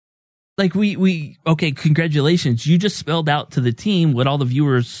 Like okay, congratulations. You just spelled out to the team what all the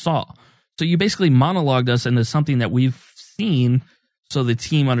viewers saw. So you basically monologued us into something that we've seen so the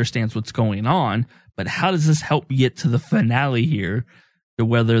team understands what's going on. But how does this help get to the finale here? To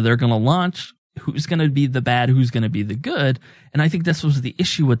whether they're going to launch, who's going to be the bad, who's going to be the good. And I think this was the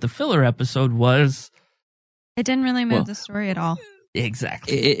issue with the filler episode was... It didn't really move the story at all.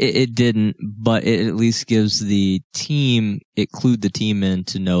 Exactly. It didn't, but it at least gives the team, it clued the team in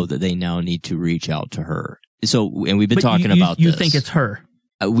to know that they now need to reach out to her. So, and we've been talking about this. You think it's her?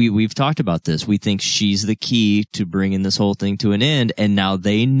 We've talked about this. We think she's the key to bringing this whole thing to an end, and now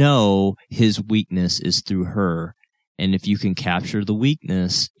they know his weakness is through her. And if you can capture the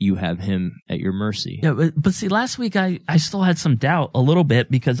weakness, you have him at your mercy. Yeah, but see, last week I still had some doubt a little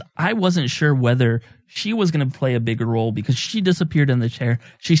bit because I wasn't sure whether she was going to play a bigger role because she disappeared in the chair.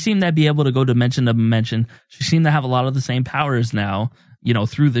 She seemed to be able to go dimension to dimension. She seemed to have a lot of the same powers now,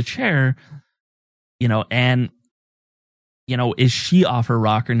 through the chair, and, is she off her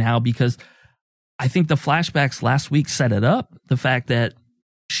rocker now? Because I think the flashbacks last week set it up. The fact that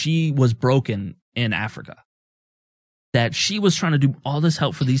she was broken in Africa. That she was trying to do all this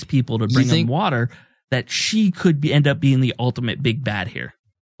help for these people to bring them water, that she could end up being the ultimate big bad here.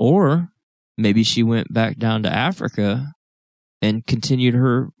 Or maybe she went back down to Africa and continued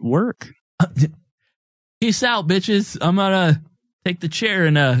her work. Peace out, bitches. I'm going to take the chair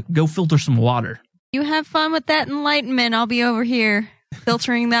and go filter some water. You have fun with that enlightenment. I'll be over here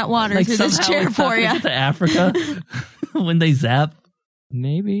filtering that water through this chair for you. To Africa when they zap.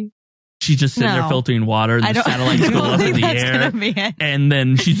 Maybe. She's just sitting there filtering water, and the satellites go up in the air. And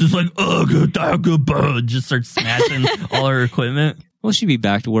then she's just like, just starts smashing all her equipment. Well, she'd be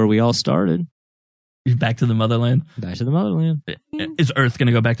back to where we all started. She's back to the motherland? Back to the motherland. Is Earth going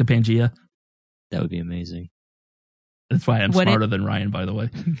to go back to Pangea? That would be amazing. That's why I'm smarter than Ryan, by the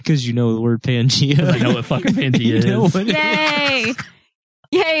way. Because you know the word Pangea. I know what fucking Pangea is. Yay!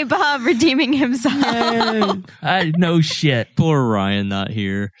 Yay, Bob redeeming himself. I know shit. Poor Ryan not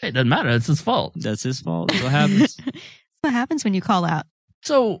here. It doesn't matter. It's his fault. That's his fault. That's what happens. That's what happens when you call out.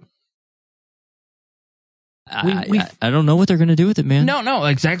 So, I don't know what they're going to do with it, man. No,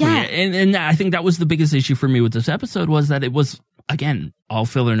 exactly. Yeah. And I think that was the biggest issue for me with this episode was that it was again, all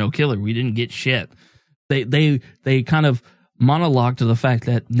filler, no killer. We didn't get shit. They kind of monologue to the fact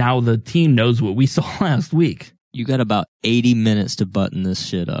that now the team knows what we saw last week. You got about 80 minutes to button this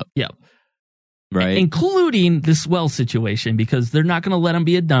shit up. Yep. Right. Including this Wells situation, because they're not going to let him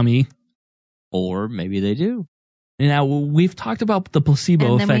be a dummy. Or maybe they do. Now, we've talked about the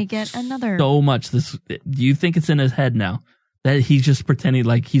placebo And then effect we get another. so much. Do you think it's in his head now? That he's just pretending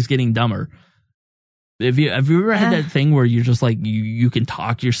like he's getting dumber? Have you ever had that thing where you're just like, you can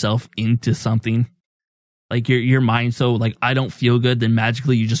talk yourself into something? Like your mind, so like, I don't feel good, then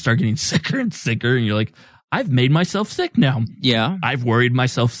magically you just start getting sicker and sicker, and you're like, I've made myself sick now. Yeah. I've worried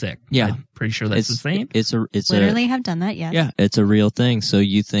myself sick. Yeah. I'm pretty sure that's the same. It's literally have done that, yes. Yeah, it's a real thing. So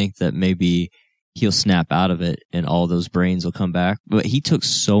you think that maybe he'll snap out of it and all those brains will come back. But he took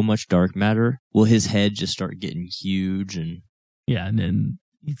so much dark matter. Will his head just start getting huge? And yeah, and then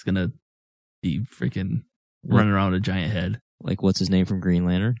he's going to be freaking running around with a giant head. Like, what's his name from Green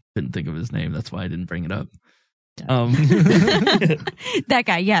Lantern? Couldn't think of his name. That's why I didn't bring it up. That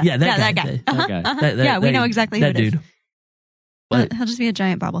guy, yeah. Yeah, that guy. guy. Yeah, we know exactly who that it is. dude. But, He'll just be a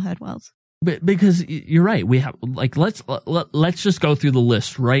giant bobblehead, Wells. But because you're right, we have like let's just go through the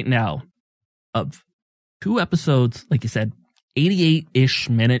list right now of 2 episodes, like you said, 88-ish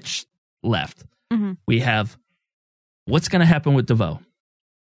minutes left. Mm-hmm. We have what's going to happen with DeVoe.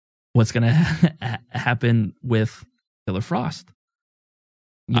 What's going to happen with Killer Frost?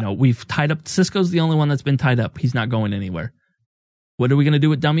 You know, we've tied up. Cisco's the only one that's been tied up. He's not going anywhere. What are we going to do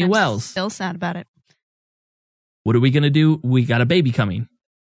with Dummy Wells? Still sad about it. What are we going to do? We got a baby coming.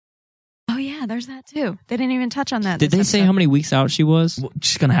 Oh yeah, there's that too. They didn't even touch on that. Did they say how many weeks out she was? Well,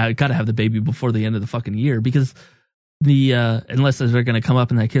 she's gotta have the baby before the end of the fucking year, because the unless they're gonna come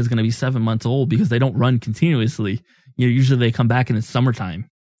up and that kid's gonna be 7 months old, because they don't run continuously. You know, usually they come back in the summertime.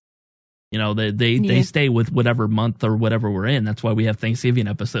 You know, they stay with whatever month or whatever we're in. That's why we have Thanksgiving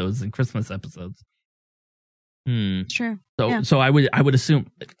episodes and Christmas episodes. True. So I would assume,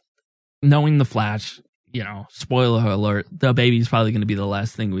 knowing the Flash, you know, spoiler alert, the baby's probably going to be the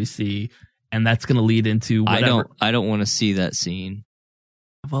last thing we see, and that's going to lead into whatever. I don't want to see that scene.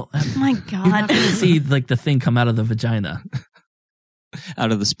 Well, oh my you're not God. going to see like the thing come out of the vagina.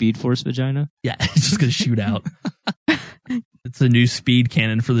 Out of the Speed Force vagina? Yeah, it's just going to shoot out. It's a new speed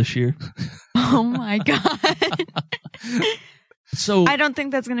cannon for this year. Oh my God. So I don't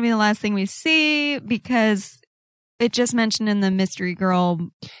think that's going to be the last thing we see, because it just mentioned in the Mystery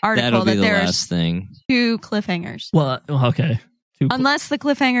Girl article that there's last thing. 2 cliffhangers. Well, okay. Unless the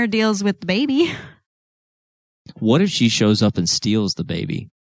cliffhanger deals with the baby. What if she shows up and steals the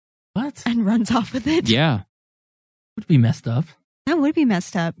baby? What? And runs off with it? Yeah. Would be messed up. That would be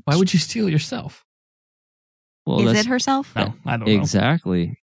messed up. Why would you steal yourself? Well, Is it herself? No, I don't know.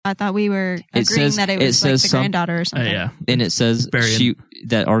 Exactly. I thought we were agreeing that it was like the granddaughter or something. Yeah. And it says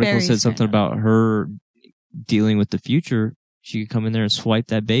that article said something about her dealing with the future. She could come in there and swipe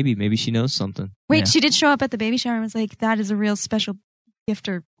that baby. Maybe she knows something. Wait, she did show up at the baby shower and was like, that is a real special gift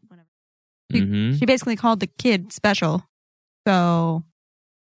or whatever. She basically called the kid special. So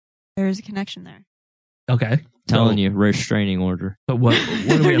there's a connection there. Okay. Telling you, restraining order. But what do we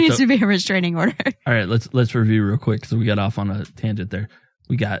There have needs to be a restraining order. All right, let's review real quick, because we got off on a tangent there.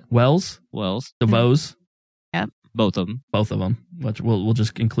 We got Wells, DeVoe's, Yep, both of them. We'll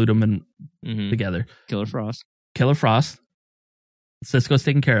just include them in together. Killer Frost. Cisco's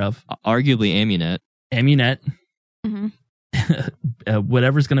taken care of. Arguably Amunet. Mm-hmm.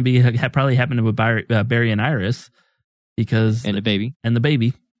 Whatever's going to be probably happening with Barry and Iris, because and the baby.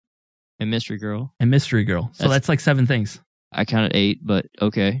 And Mystery Girl. So that's like 7 things. I counted 8, but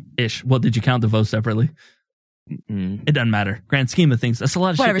okay. Ish. Well, did you count DeVoe separately? It doesn't matter. Grand scheme of things, that's a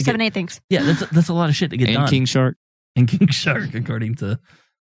lot of whatever, shit. 7, 8 things. Yeah, that's a lot of shit to get done. And King Shark, according to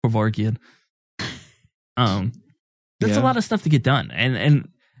Kevorkian. That's a lot of stuff to get done, and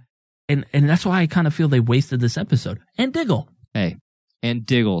that's why I kind of feel they wasted this episode. And Diggle. Hey, and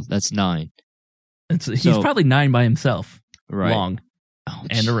Diggle. That's 9. He's probably 9 by himself. Right. Long.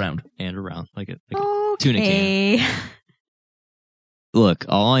 And around. Like a Okay. tuna can. Look,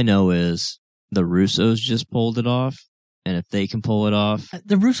 all I know is the Russos just pulled it off, and if they can pull it off,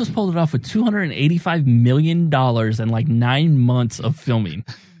 the Russos pulled it off with $285 million and like 9 months of filming.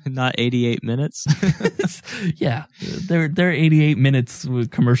 Not 88 minutes. Yeah, they're 88 minutes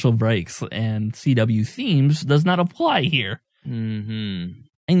with commercial breaks, and CW themes does not apply here. Mm-hmm.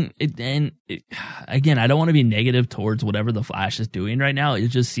 And again, I don't want to be negative towards whatever the Flash is doing right now. It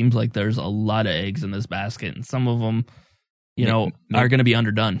just seems like there's a lot of eggs in this basket, and some of them, are going to be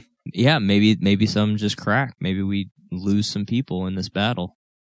underdone. Yeah, maybe some just crack. Maybe we lose some people in this battle.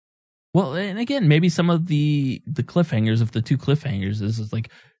 Well, and again, maybe some of the cliffhangers of the 2 cliffhangers is like,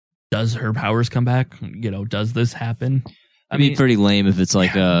 does her powers come back? Does this happen? It'd be pretty lame if it's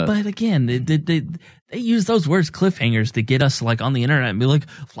like But again, they use those words cliffhangers to get us like on the internet and be like,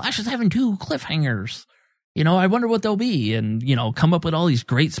 Flash is having 2 cliffhangers. I wonder what they'll be, and come up with all these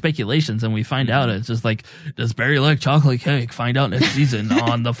great speculations, and we find out it's just like, does Barry like chocolate cake? Find out next season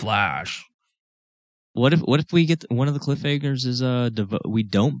on The Flash. What if we get one of the cliffhangers is we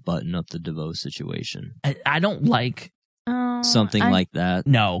don't button up the DeVoe situation? I don't like something like that.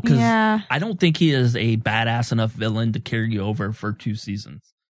 No, because I don't think he is a badass enough villain to carry you over for 2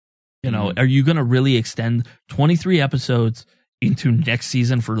 seasons. Are you going to really extend 23 episodes into next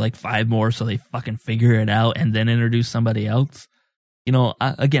season for like 5 more so they fucking figure it out and then introduce somebody else?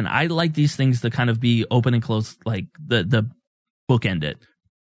 Again, I like these things to kind of be open and close, like the bookend it.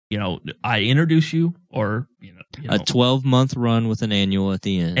 I introduce you, or a 12-month run with an annual at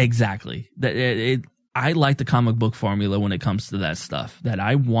the end. Exactly. I like the comic book formula when it comes to that stuff. That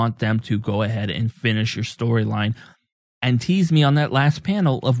I want them to go ahead and finish your storyline and tease me on that last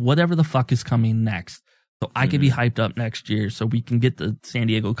panel of whatever the fuck is coming next. So I can be hyped up next year, so we can get the San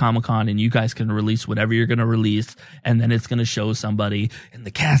Diego Comic-Con and you guys can release whatever you're going to release, and then it's going to show somebody and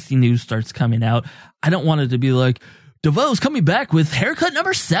the casting news starts coming out. I don't want it to be like, DeVoe's coming back with haircut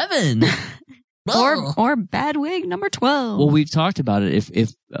number 7. or bad wig number 12. Well, we've talked about it.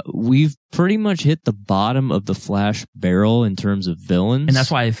 If we've pretty much hit the bottom of the Flash barrel in terms of villains. And that's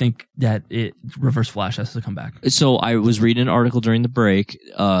why I think that Reverse Flash has to come back. So I was reading an article during the break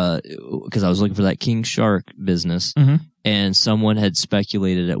because I was looking for that King Shark business. Mm-hmm. And someone had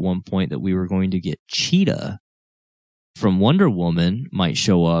speculated at one point that we were going to get Cheetah from Wonder Woman might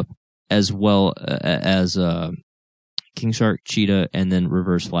show up, as well as King Shark, Cheetah, and then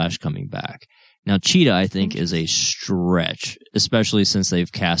Reverse Flash coming back. Now, Cheetah, I think, is a stretch, especially since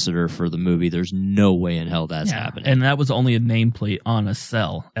they've casted her for the movie. There's no way in hell that's happening. And that was only a nameplate on a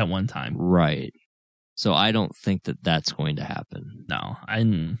cell at one time. Right. So I don't think that that's going to happen. No.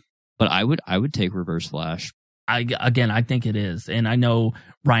 But I would take Reverse Flash. I think it is. And I know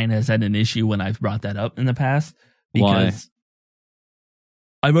Ryan has had an issue when I've brought that up in the past. Because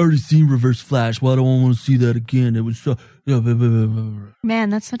Why? I've already seen Reverse Flash. Why do I want to see that again? It was so... Man,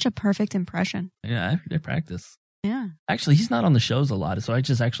 that's such a perfect impression. Yeah, they practice. Yeah. Actually, he's not on the shows a lot, so I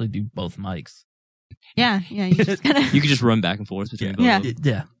just actually do both mics. Yeah. You just gotta... You can just run back and forth between both.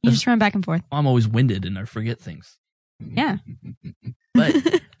 Yeah. You just run back and forth. I'm always winded and I forget things. Yeah.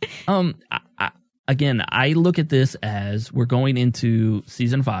 But, again, I look at this as we're going into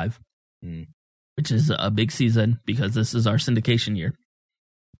season 5, which is a big season because this is our syndication year.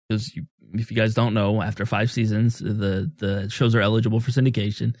 Because if you guys don't know, after 5 seasons, the shows are eligible for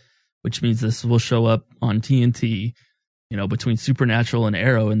syndication, which means this will show up on TNT, between Supernatural and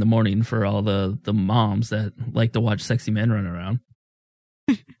Arrow in the morning for all the moms that like to watch sexy men run around.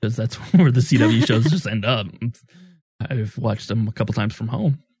 Because that's where the CW shows just end up. I've watched them a couple times from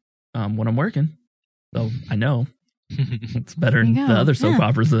home when I'm working. So I know it's better than the other soap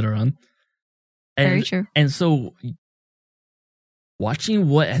operas that are on. Very true. And so... watching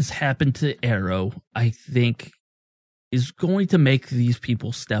what has happened to Arrow, I think, is going to make these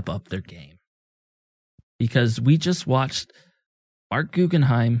people step up their game. Because we just watched Mark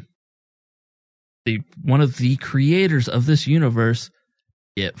Guggenheim, one of the creators of this universe,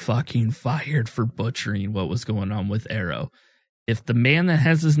 get fucking fired for butchering what was going on with Arrow. If the man that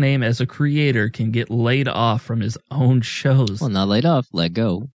has his name as a creator can get laid off from his own shows... Well, not laid off, let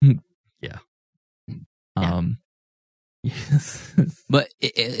go. Yeah. Yes. But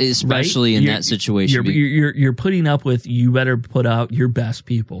especially in that situation, you're putting up with, you better put out your best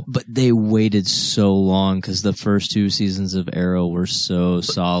people. But they waited so long because the first 2 seasons of Arrow were so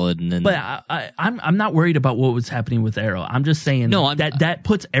solid, and then. But I'm not worried about what was happening with Arrow. I'm just saying that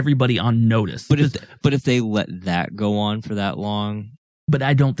puts everybody on notice. But if they let that go on for that long, but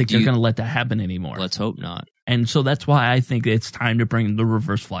I don't think they're going to let that happen anymore. Let's hope not. And so that's why I think it's time to bring the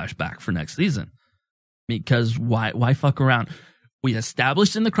Reverse Flash back for next season. Because why fuck around? We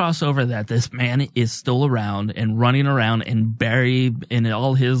established in the crossover that this man is still around and running around, and Barry, in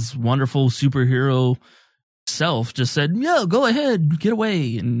all his wonderful superhero self, just said, "Yeah, go ahead, get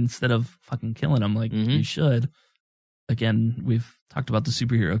away," and instead of fucking killing him like you should. Again, we've talked about the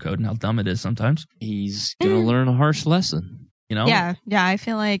superhero code and how dumb it is sometimes. He's gonna learn a harsh lesson. Yeah, I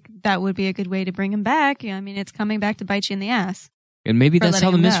feel like that would be a good way to bring him back. I mean, it's coming back to bite you in the ass. And maybe that's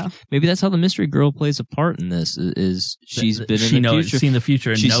how the mystery girl plays a part in this. Is she's been in the future, seen the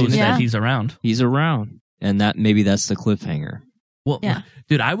future, and knows that he's around. He's around, and maybe that's the cliffhanger. Well,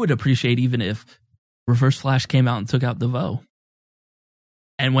 dude, I would appreciate even if Reverse Flash came out and took out DeVoe,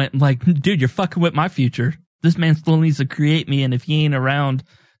 and went like, dude, you're fucking with my future. This man still needs to create me, and if he ain't around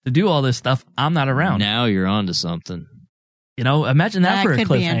to do all this stuff, I'm not around. Now you're onto something. You know, imagine that for a could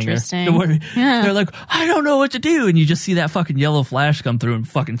be cliffhanger. interesting. Where Yeah. They're like, I don't know what to do, and you just see that fucking yellow flash come through and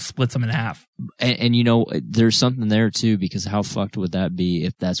fucking splits them in half. And you know, there's something there too, because how fucked would that be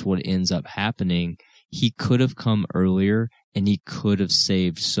if that's what ends up happening? He could have come earlier, and he could have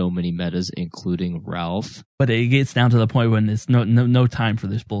saved so many metas, including Ralph. But it gets down to the point when it's no time for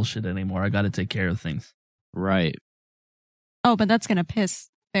this bullshit anymore. I got to take care of things. Right. Oh, but that's gonna piss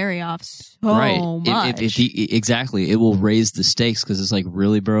Barry off so Right. much. If he, exactly. It will raise the stakes because it's like,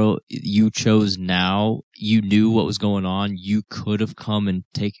 really, bro, you chose now. You knew what was going on. You could have come and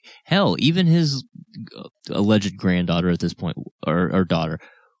hell, even his alleged granddaughter at this point, or daughter.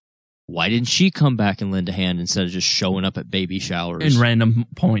 Why didn't she come back and lend a hand instead of just showing up at baby showers? In random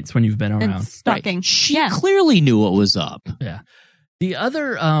points when you've been around. And stalking. Right. She clearly knew what was up. Yeah. The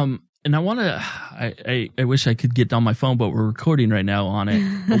other, and I want to, I wish I could get on my phone, but we're recording right now on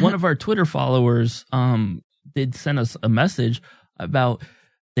it. But one of our Twitter followers did send us a message about,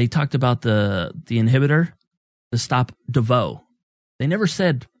 they talked about the inhibitor to stop DeVoe. They never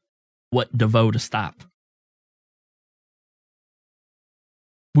said what DeVoe to stop.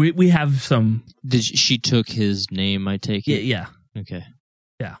 We have some. She took his name, I take it? Yeah. Okay.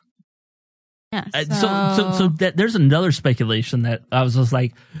 Yeah. Yeah. So there's another speculation that I was just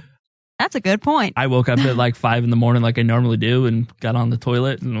like, that's a good point. I woke up at like 5 a.m. like I normally do and got on the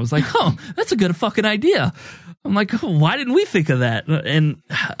toilet and was like, oh, that's a good fucking idea. I'm like, oh, why didn't we think of that? And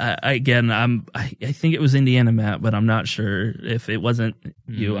I think it was Indiana Matt, but I'm not sure if it wasn't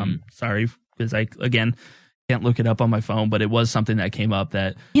you. I'm sorry because I can't look it up on my phone, but it was something that came up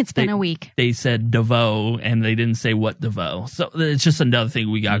that it's been a week. They said DeVoe and they didn't say what DeVoe. So it's just another thing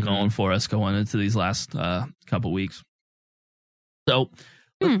we got going for us going into these last couple weeks. So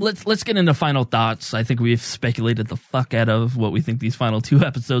let's get into final thoughts. I think we've speculated the fuck out of what we think these final 2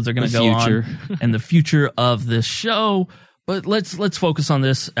 episodes are going to go on and the future of this show. But let's focus on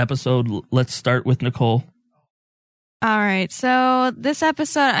this episode. Let's start with Nicole. All right. So this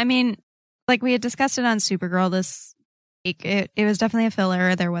episode, I mean, like we had discussed it on Supergirl this week, it was definitely a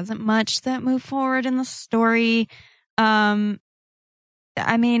filler. There wasn't much that moved forward in the story. I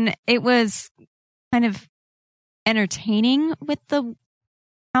mean, it was kind of entertaining with the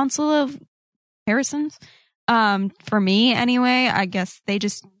Council of Harrisons. For me, anyway, I guess they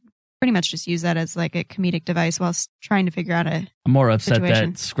just pretty much just use that as like a comedic device while trying to figure out a I'm more upset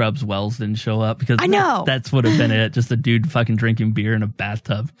situation. that Scrubs Wells didn't show up because I know that's would have been it. Just a dude fucking drinking beer in a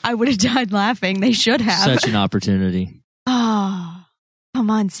bathtub. I would have died laughing. They should have. Such an opportunity. Oh, come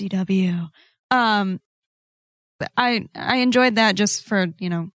on, CW. I enjoyed that just for,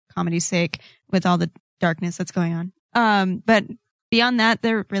 comedy's sake with all the darkness that's going on. But beyond that,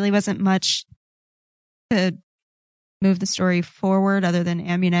 there really wasn't much to move the story forward other than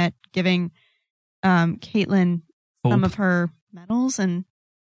Amunet giving Caitlin some of her medals and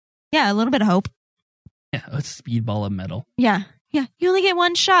a little bit of hope. Yeah, a speedball of metal. Yeah. You only get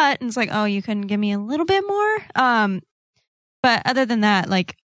one shot, and it's like, oh, you couldn't give me a little bit more. But other than that,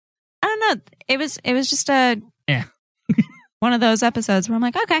 like, I don't know. It was just one of those episodes where I'm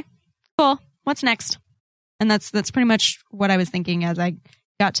like, okay, cool. What's next? And that's pretty much what I was thinking as I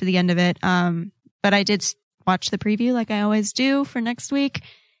got to the end of it. But I did watch the preview like I always do for next week,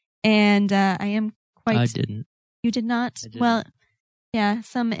 and I am quite. I didn't. You did not? I didn't. Well, yeah,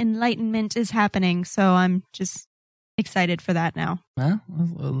 some enlightenment is happening, so I'm just excited for that now. Well,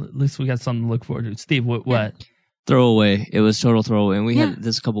 at least we got something to look forward to. Steve, what? Throwaway. It was total throwaway. And we had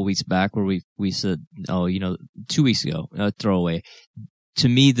this a couple weeks back where we said, 2 weeks ago, throwaway. To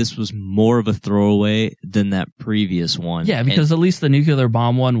me, this was more of a throwaway than that previous one. Yeah, because at least the nuclear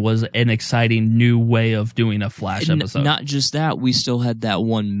bomb one was an exciting new way of doing a Flash episode. Not just that, we still had that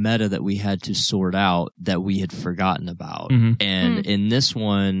one meta that we had to sort out that we had forgotten about. Mm-hmm. And in this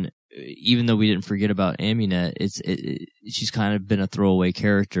one, even though we didn't forget about Amunet, she's kind of been a throwaway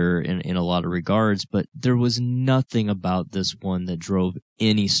character in a lot of regards, but there was nothing about this one that drove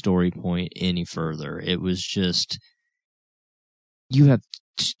any story point any further. It was just... You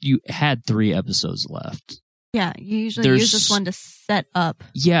had 3 episodes left. Yeah, you usually use this one to set up.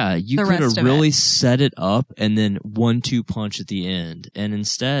 Yeah, you could have really set it up and then 1-2 punch at the end. And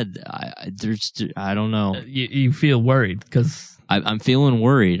instead, I don't know. You feel worried because I'm feeling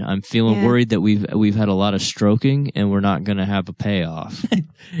worried. I'm feeling worried that we've had a lot of stroking and we're not going to have a payoff.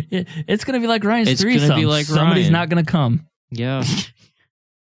 It's going to be like Ryan's threesome. It's going to be like somebody's Ryan. not going to come. Yeah.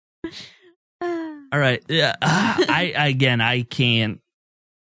 All right. Yeah. I can't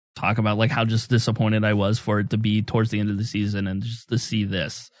talk about like how just disappointed I was for it to be towards the end of the season and just to see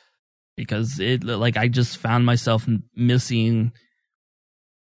this, because I just found myself missing.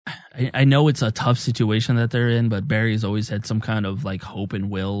 I know it's a tough situation that they're in, but Barry's always had some kind of like hope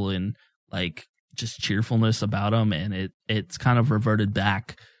and will and like just cheerfulness about him, and it's kind of reverted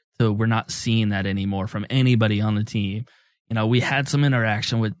back to we're not seeing that anymore from anybody on the team. We had some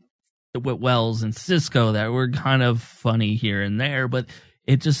interaction with Wells and Cisco that were kind of funny here and there, but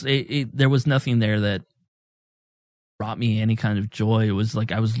there was nothing there that brought me any kind of joy. It was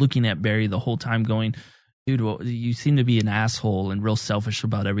like I was looking at Barry the whole time going, dude, well, you seem to be an asshole and real selfish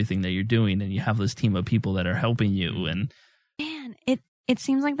about everything that you're doing, and you have this team of people that are helping you. And man, it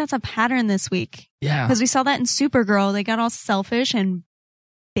seems like that's a pattern this week. Yeah. Because we saw that in Supergirl. They got all selfish and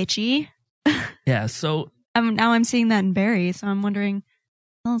bitchy. Yeah, so now I'm seeing that in Barry, so I'm wondering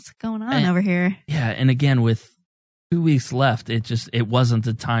what's going on over here. Yeah, and again, with 2 weeks left, it wasn't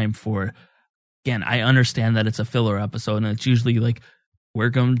the time for. Again, I understand that it's a filler episode, and it's usually like we're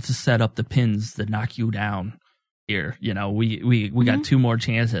going to set up the pins that knock you down here. We got 2 more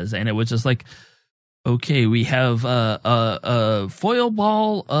chances, and it was just like, okay, we have a foil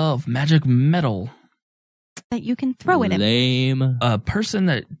ball of magic metal that you can throw at him. Lame. A person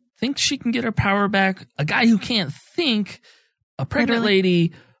that thinks she can get her power back. A guy who can't think. A pregnant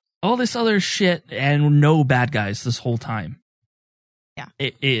lady. All this other shit, and no bad guys this whole time. Yeah.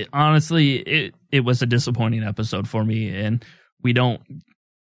 It honestly, it was a disappointing episode for me, and we don't.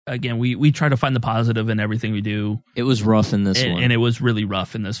 Again, we try to find the positive in everything we do. It was rough in this one. And it was really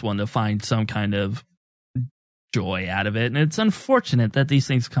rough in this one to find some kind of joy out of it. And it's unfortunate that these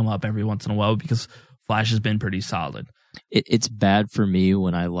things come up every once in a while because Flash has been pretty solid. It's bad for me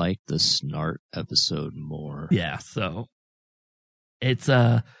when I like the Snart episode more. Yeah, so it's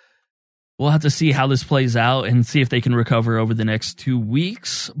we'll have to see how this plays out and see if they can recover over the next 2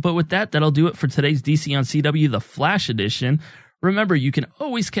 weeks. But with that, that'll do it for today's DC on CW, the Flash edition. Remember, you can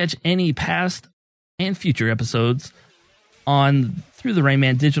always catch any past and future episodes through the Rain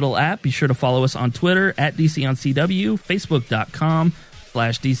Man digital app. Be sure to follow us on Twitter at DC on CW,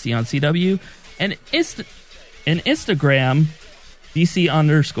 Facebook.com/DC on CW, and Instagram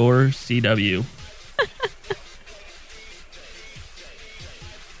DC_CW.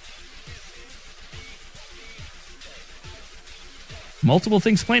 Multiple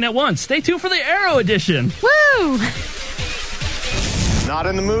things playing at once. Stay tuned for the Arrow edition. Woo! Not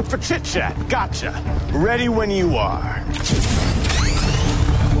in the mood for chit-chat. Gotcha. Ready when you are.